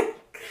you.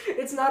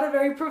 It's not a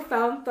very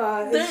profound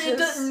thought.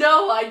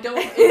 No, I don't.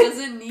 It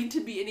doesn't need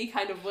to be any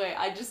kind of way.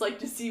 I just like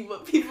to see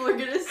what people are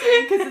gonna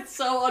say because it's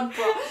so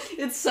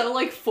it's so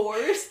like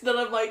forced that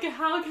I'm like,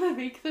 how can I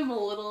make them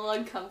a little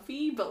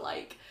uncomfy, but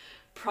like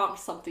prompt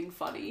something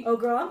funny. Oh,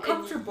 girl, I'm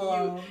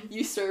comfortable.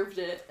 You served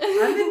it.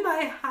 I'm in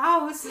my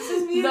house. This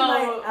is me in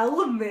my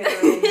element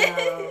right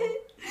now.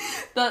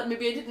 That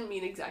maybe I didn't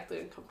mean exactly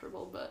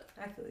uncomfortable, but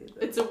I feel you.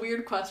 It's a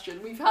weird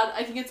question.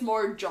 I think it's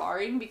more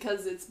jarring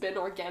because it's been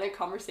organic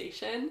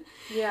conversation.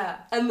 Yeah.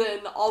 And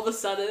then all of a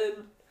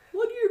sudden,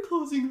 what are your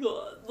closing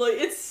thoughts? Like,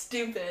 it's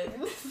stupid.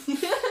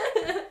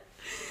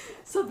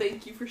 So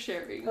thank you for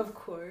sharing. Of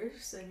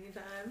course,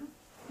 anytime.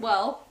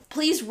 Well,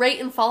 please rate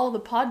and follow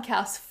the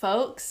podcast,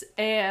 folks,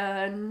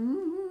 and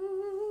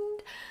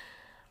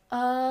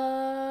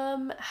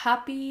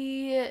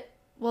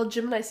well,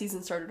 Gemini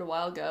season started a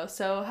while ago,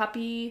 so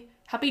happy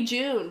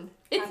June.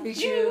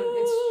 It's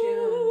June.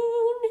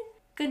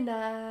 Good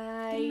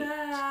night. Good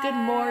night. Good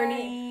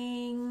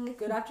morning.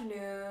 Good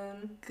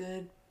afternoon.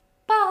 Goodbye.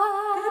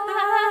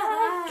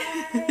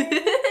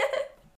 Goodbye.